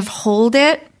can kind of hold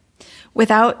it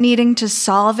without needing to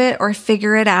solve it or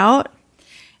figure it out,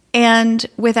 and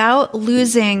without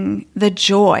losing the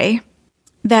joy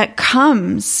that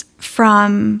comes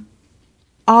from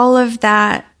all of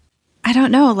that, I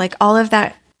don't know, like all of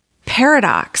that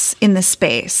paradox in the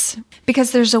space.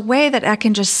 Because there's a way that I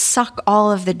can just suck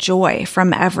all of the joy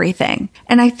from everything.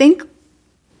 And I think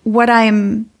what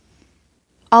I'm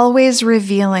always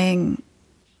revealing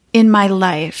in my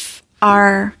life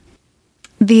are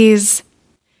these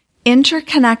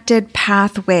interconnected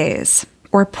pathways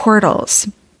or portals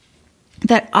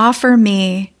that offer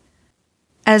me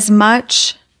as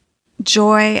much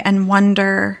joy and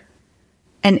wonder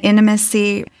and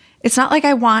intimacy It's not like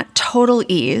I want total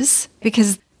ease,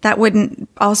 because that wouldn't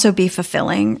also be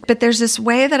fulfilling. But there's this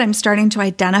way that I'm starting to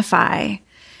identify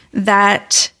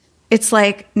that it's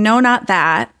like, no, not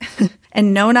that,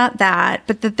 and no, not that,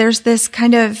 but that there's this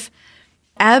kind of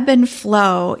ebb and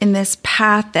flow in this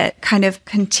path that kind of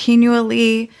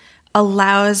continually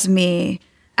allows me,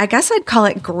 I guess I'd call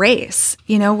it grace,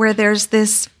 where there's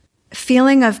this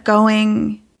feeling of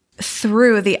going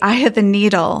through the eye of the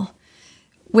needle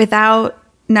without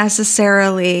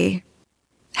necessarily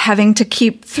having to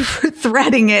keep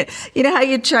threading it. You know how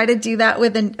you try to do that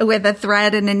with a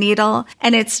thread and a needle?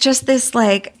 And it's just this,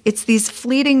 like, it's these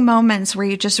fleeting moments where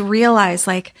you just realize,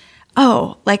 like,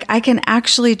 oh, like I can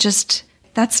actually just,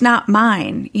 that's not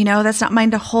mine. That's not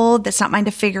mine to hold. That's not mine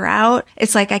to figure out.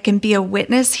 It's like I can be a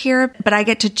witness here, but I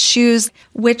get to choose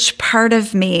which part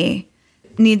of me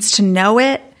needs to know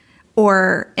it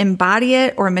or embody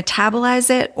it or metabolize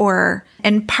it,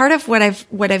 and part of what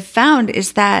I've found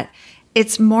is that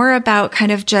it's more about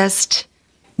kind of just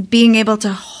being able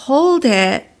to hold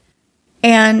it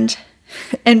and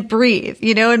breathe,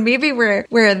 and maybe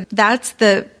where that's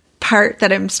the part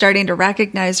that I'm starting to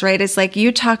recognize, right? It's like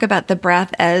you talk about the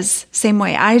breath as same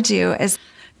way I do, as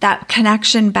that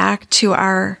connection back to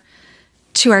our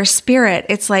spirit.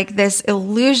 It's like this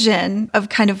illusion of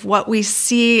kind of what we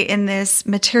see in this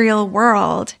material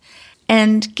world,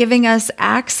 and giving us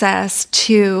access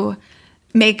to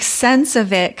make sense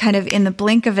of it kind of in the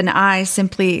blink of an eye,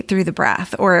 simply through the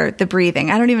breath or the breathing.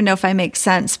 I don't even know if I make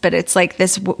sense, but it's like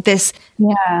this,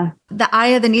 yeah. The eye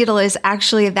of the needle is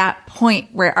actually that point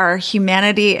where our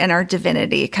humanity and our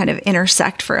divinity kind of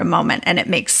intersect for a moment, and it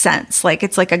makes sense. Like,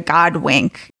 it's like a God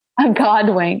wink. A God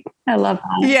wink. I love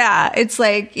that. Yeah. It's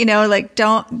like, like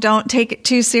don't take it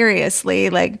too seriously.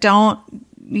 Like, don't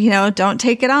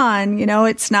take it on,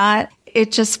 it's not,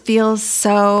 it just feels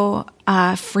so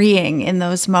freeing in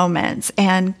those moments.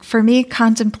 And for me,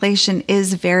 contemplation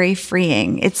is very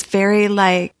freeing. It's very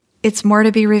like, it's more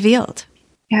to be revealed.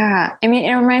 Yeah. I mean,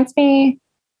 it reminds me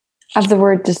of the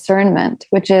word discernment,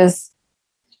 which is,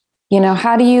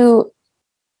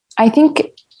 I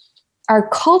think our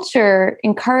culture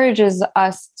encourages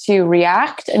us to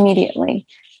react immediately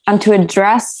and to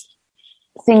address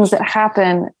things that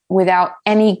happen without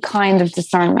any kind of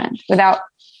discernment, without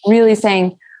really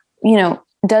saying,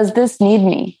 does this need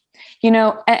me?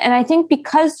 And I think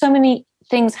because so many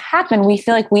things happen, we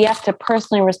feel like we have to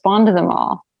personally respond to them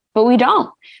all, but we don't.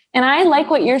 And I like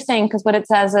what you're saying, because what it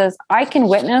says is, I can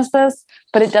witness this,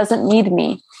 but it doesn't need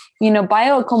me.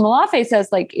 Bayo Akomolafe says,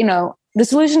 like, the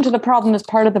solution to the problem is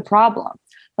part of the problem.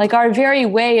 Like, our very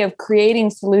way of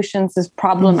creating solutions is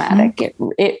problematic. Mm-hmm.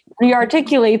 It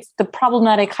rearticulates the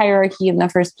problematic hierarchy in the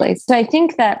first place. So I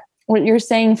think that what you're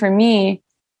saying for me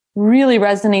really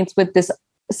resonates with this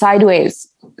sideways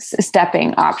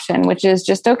stepping option, which is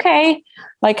just, okay,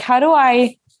 like, how do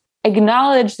I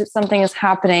acknowledge that something is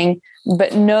happening,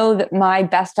 but know that my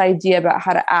best idea about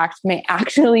how to act may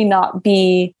actually not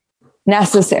be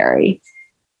necessary?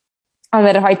 And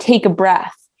that if I take a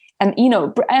breath and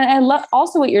I love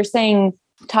also what you're saying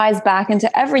ties back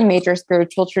into every major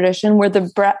spiritual tradition, where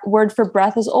the word for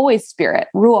breath is always spirit,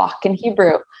 ruach in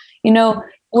Hebrew.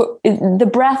 The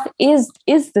breath is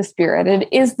the spirit. It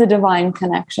is the divine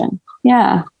connection.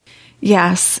 Yeah.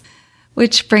 Yes.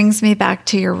 Which brings me back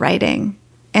to your writing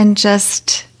and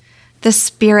just the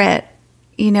spirit,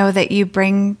 that you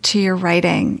bring to your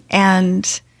writing.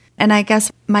 And I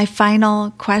guess my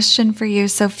final question for you,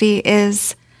 Sophie,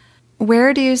 is,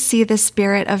 where do you see the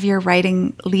spirit of your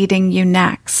writing leading you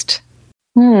next?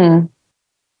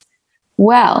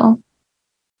 Well,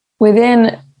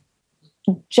 within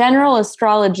general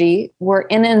astrology, we're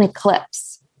in an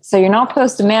eclipse. So you're not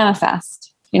supposed to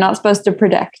manifest. You're not supposed to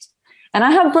predict. And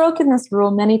I have broken this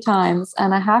rule many times,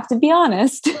 and I have to be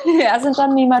honest, it hasn't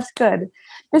done me much good.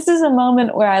 This is a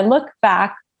moment where I look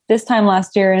back this time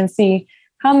last year and see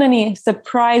how many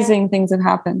surprising things have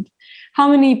happened. How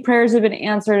many prayers have been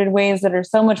answered in ways that are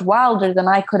so much wilder than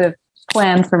I could have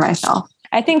planned for myself.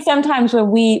 I think sometimes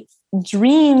when we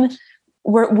dream,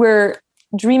 we're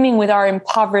dreaming with our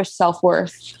impoverished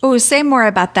self-worth. Oh, say more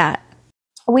about that.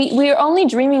 We are only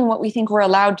dreaming what we think we're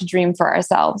allowed to dream for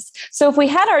ourselves. So if we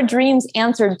had our dreams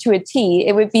answered to a T,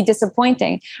 it would be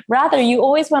disappointing. Rather, you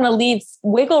always want to leave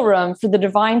wiggle room for the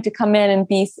divine to come in and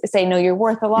say, no, you're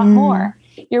worth a lot more.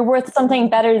 You're worth something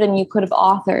better than you could have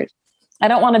authored. I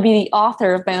don't want to be the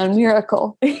author of my own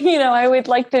miracle. I would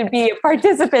like to be a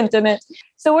participant in it.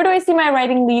 So where do I see my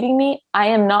writing leading me? I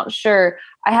am not sure.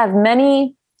 I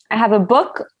have a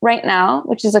book right now,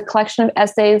 which is a collection of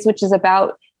essays, which is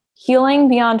about healing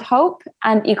beyond hope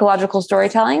and ecological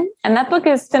storytelling. And that book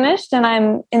is finished, and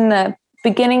I'm in the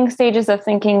beginning stages of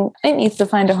thinking it needs to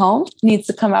find a home, needs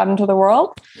to come out into the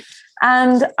world.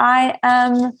 And I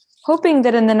am hoping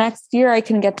that in the next year, I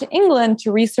can get to England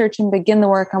to research and begin the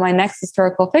work on my next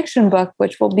historical fiction book,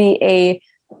 which will be a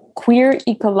queer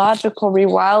ecological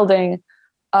rewilding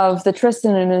of the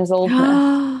Tristan and Isolde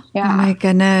myth. Yeah. Oh my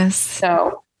goodness.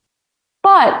 So,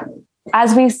 but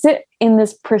as we sit in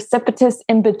this precipitous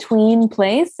in-between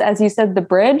place, as you said, the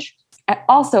bridge,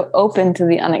 also open to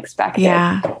the unexpected.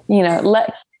 Yeah. You know,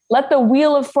 let the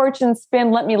wheel of fortune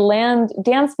spin. Let me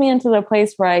dance me into the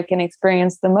place where I can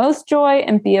experience the most joy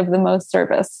and be of the most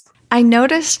service. I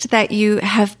noticed that you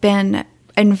have been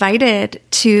invited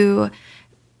to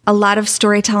a lot of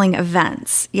storytelling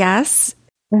events. Yes.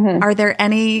 Mm-hmm. Are there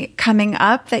any coming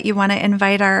up that you want to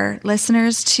invite our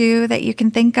listeners to that you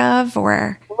can think of,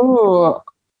 or? Ooh.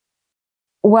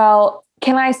 Well,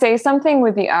 can I say something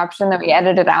with the option that we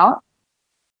edit it out?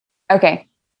 Okay.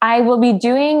 I will be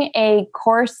doing a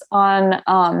course on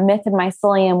myth and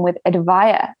mycelium with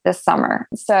Advaya this summer.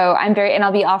 So and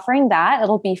I'll be offering that.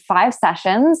 It'll be 5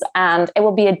 sessions, and it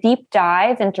will be a deep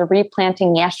dive into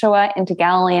replanting Yeshua into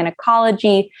Galilean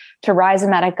ecology, to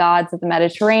rhizomatic gods of the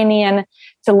Mediterranean,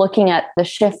 to looking at the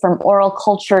shift from oral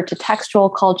culture to textual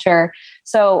culture.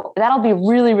 So that'll be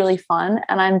really, really fun.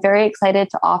 And I'm very excited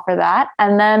to offer that.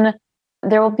 And then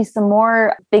there will be some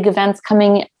more big events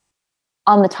coming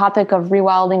on the topic of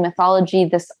rewilding mythology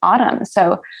this autumn.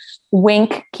 So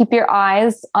wink, keep your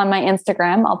eyes on my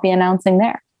Instagram. I'll be announcing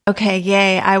there. Okay.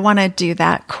 Yay. I want to do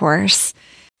that course.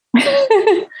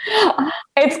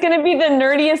 It's going to be the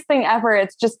nerdiest thing ever.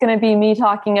 It's just going to be me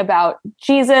talking about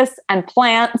Jesus and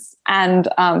plants and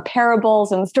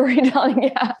parables and storytelling.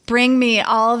 Yeah. Bring me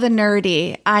all the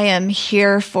nerdy. I am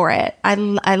here for it. I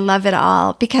love it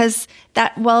all, because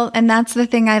and that's the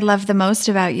thing I love the most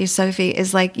about you, Sophie,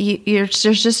 is like there's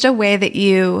just a way that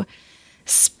you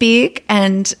speak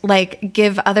and like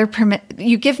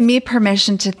you give me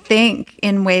permission to think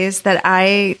in ways that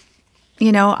I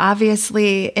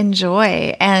obviously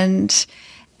enjoy. And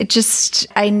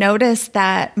I notice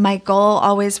that my goal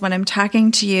always when I'm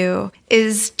talking to you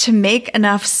is to make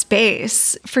enough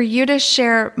space for you to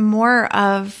share more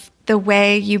of the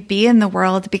way you be in the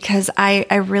world, because I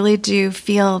really do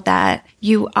feel that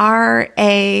you are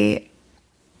a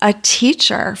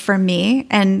teacher for me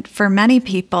and for many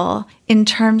people in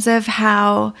terms of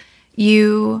how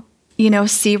you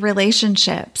see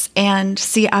relationships and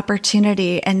see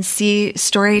opportunity and see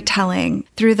storytelling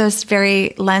through those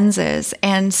very lenses.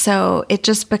 And so it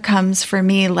just becomes for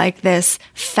me like this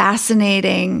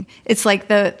fascinating, it's like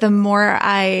the more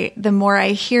I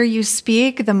hear you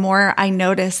speak, the more I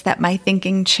notice that my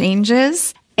thinking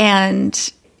changes.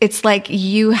 And it's like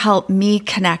you help me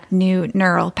connect new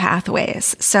neural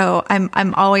pathways. So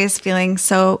I'm always feeling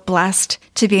so blessed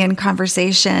to be in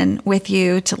conversation with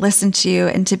you, to listen to you,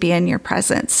 and to be in your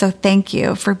presence. So thank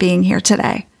you for being here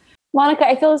today. Monica,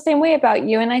 I feel the same way about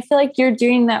you. And I feel like you're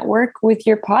doing that work with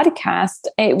your podcast,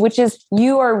 which is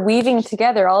you are weaving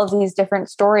together all of these different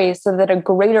stories so that a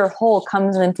greater whole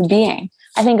comes into being.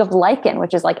 I think of lichen,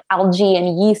 which is like algae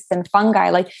and yeast and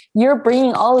fungi. Like you're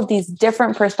bringing all of these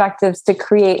different perspectives to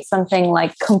create something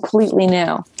like completely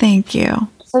new. Thank you.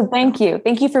 So thank you.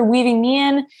 Thank you for weaving me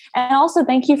in. And also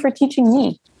thank you for teaching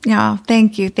me. Yeah,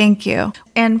 thank you. Thank you.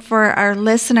 And for our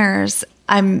listeners,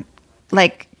 I'm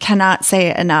cannot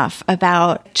say enough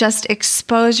about just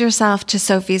expose yourself to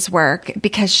Sophie's work,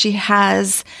 because she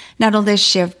has, not only does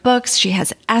she have books, she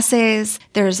has essays.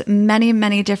 There's many,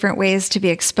 many different ways to be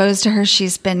exposed to her.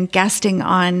 She's been guesting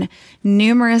on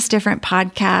numerous different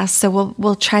podcasts. So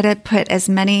we'll try to put as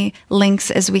many links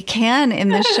as we can in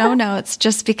the show notes,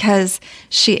 just because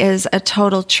she is a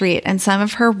total treat. And some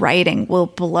of her writing will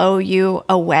blow you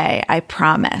away. I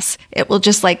promise. It will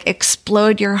just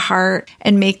explode your heart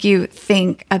and make you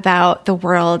think about the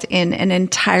world in an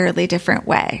entirely different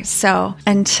way. So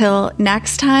until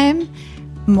next time,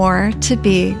 more to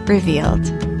be revealed.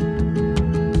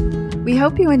 We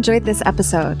hope you enjoyed this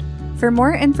episode. For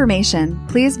more information,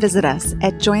 please visit us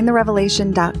at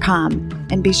jointherevelation.com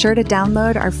and be sure to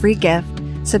download our free gift,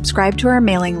 subscribe to our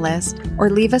mailing list, or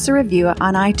leave us a review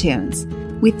on iTunes.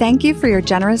 We thank you for your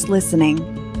generous listening.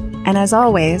 And as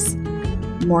always,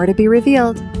 more to be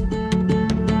revealed.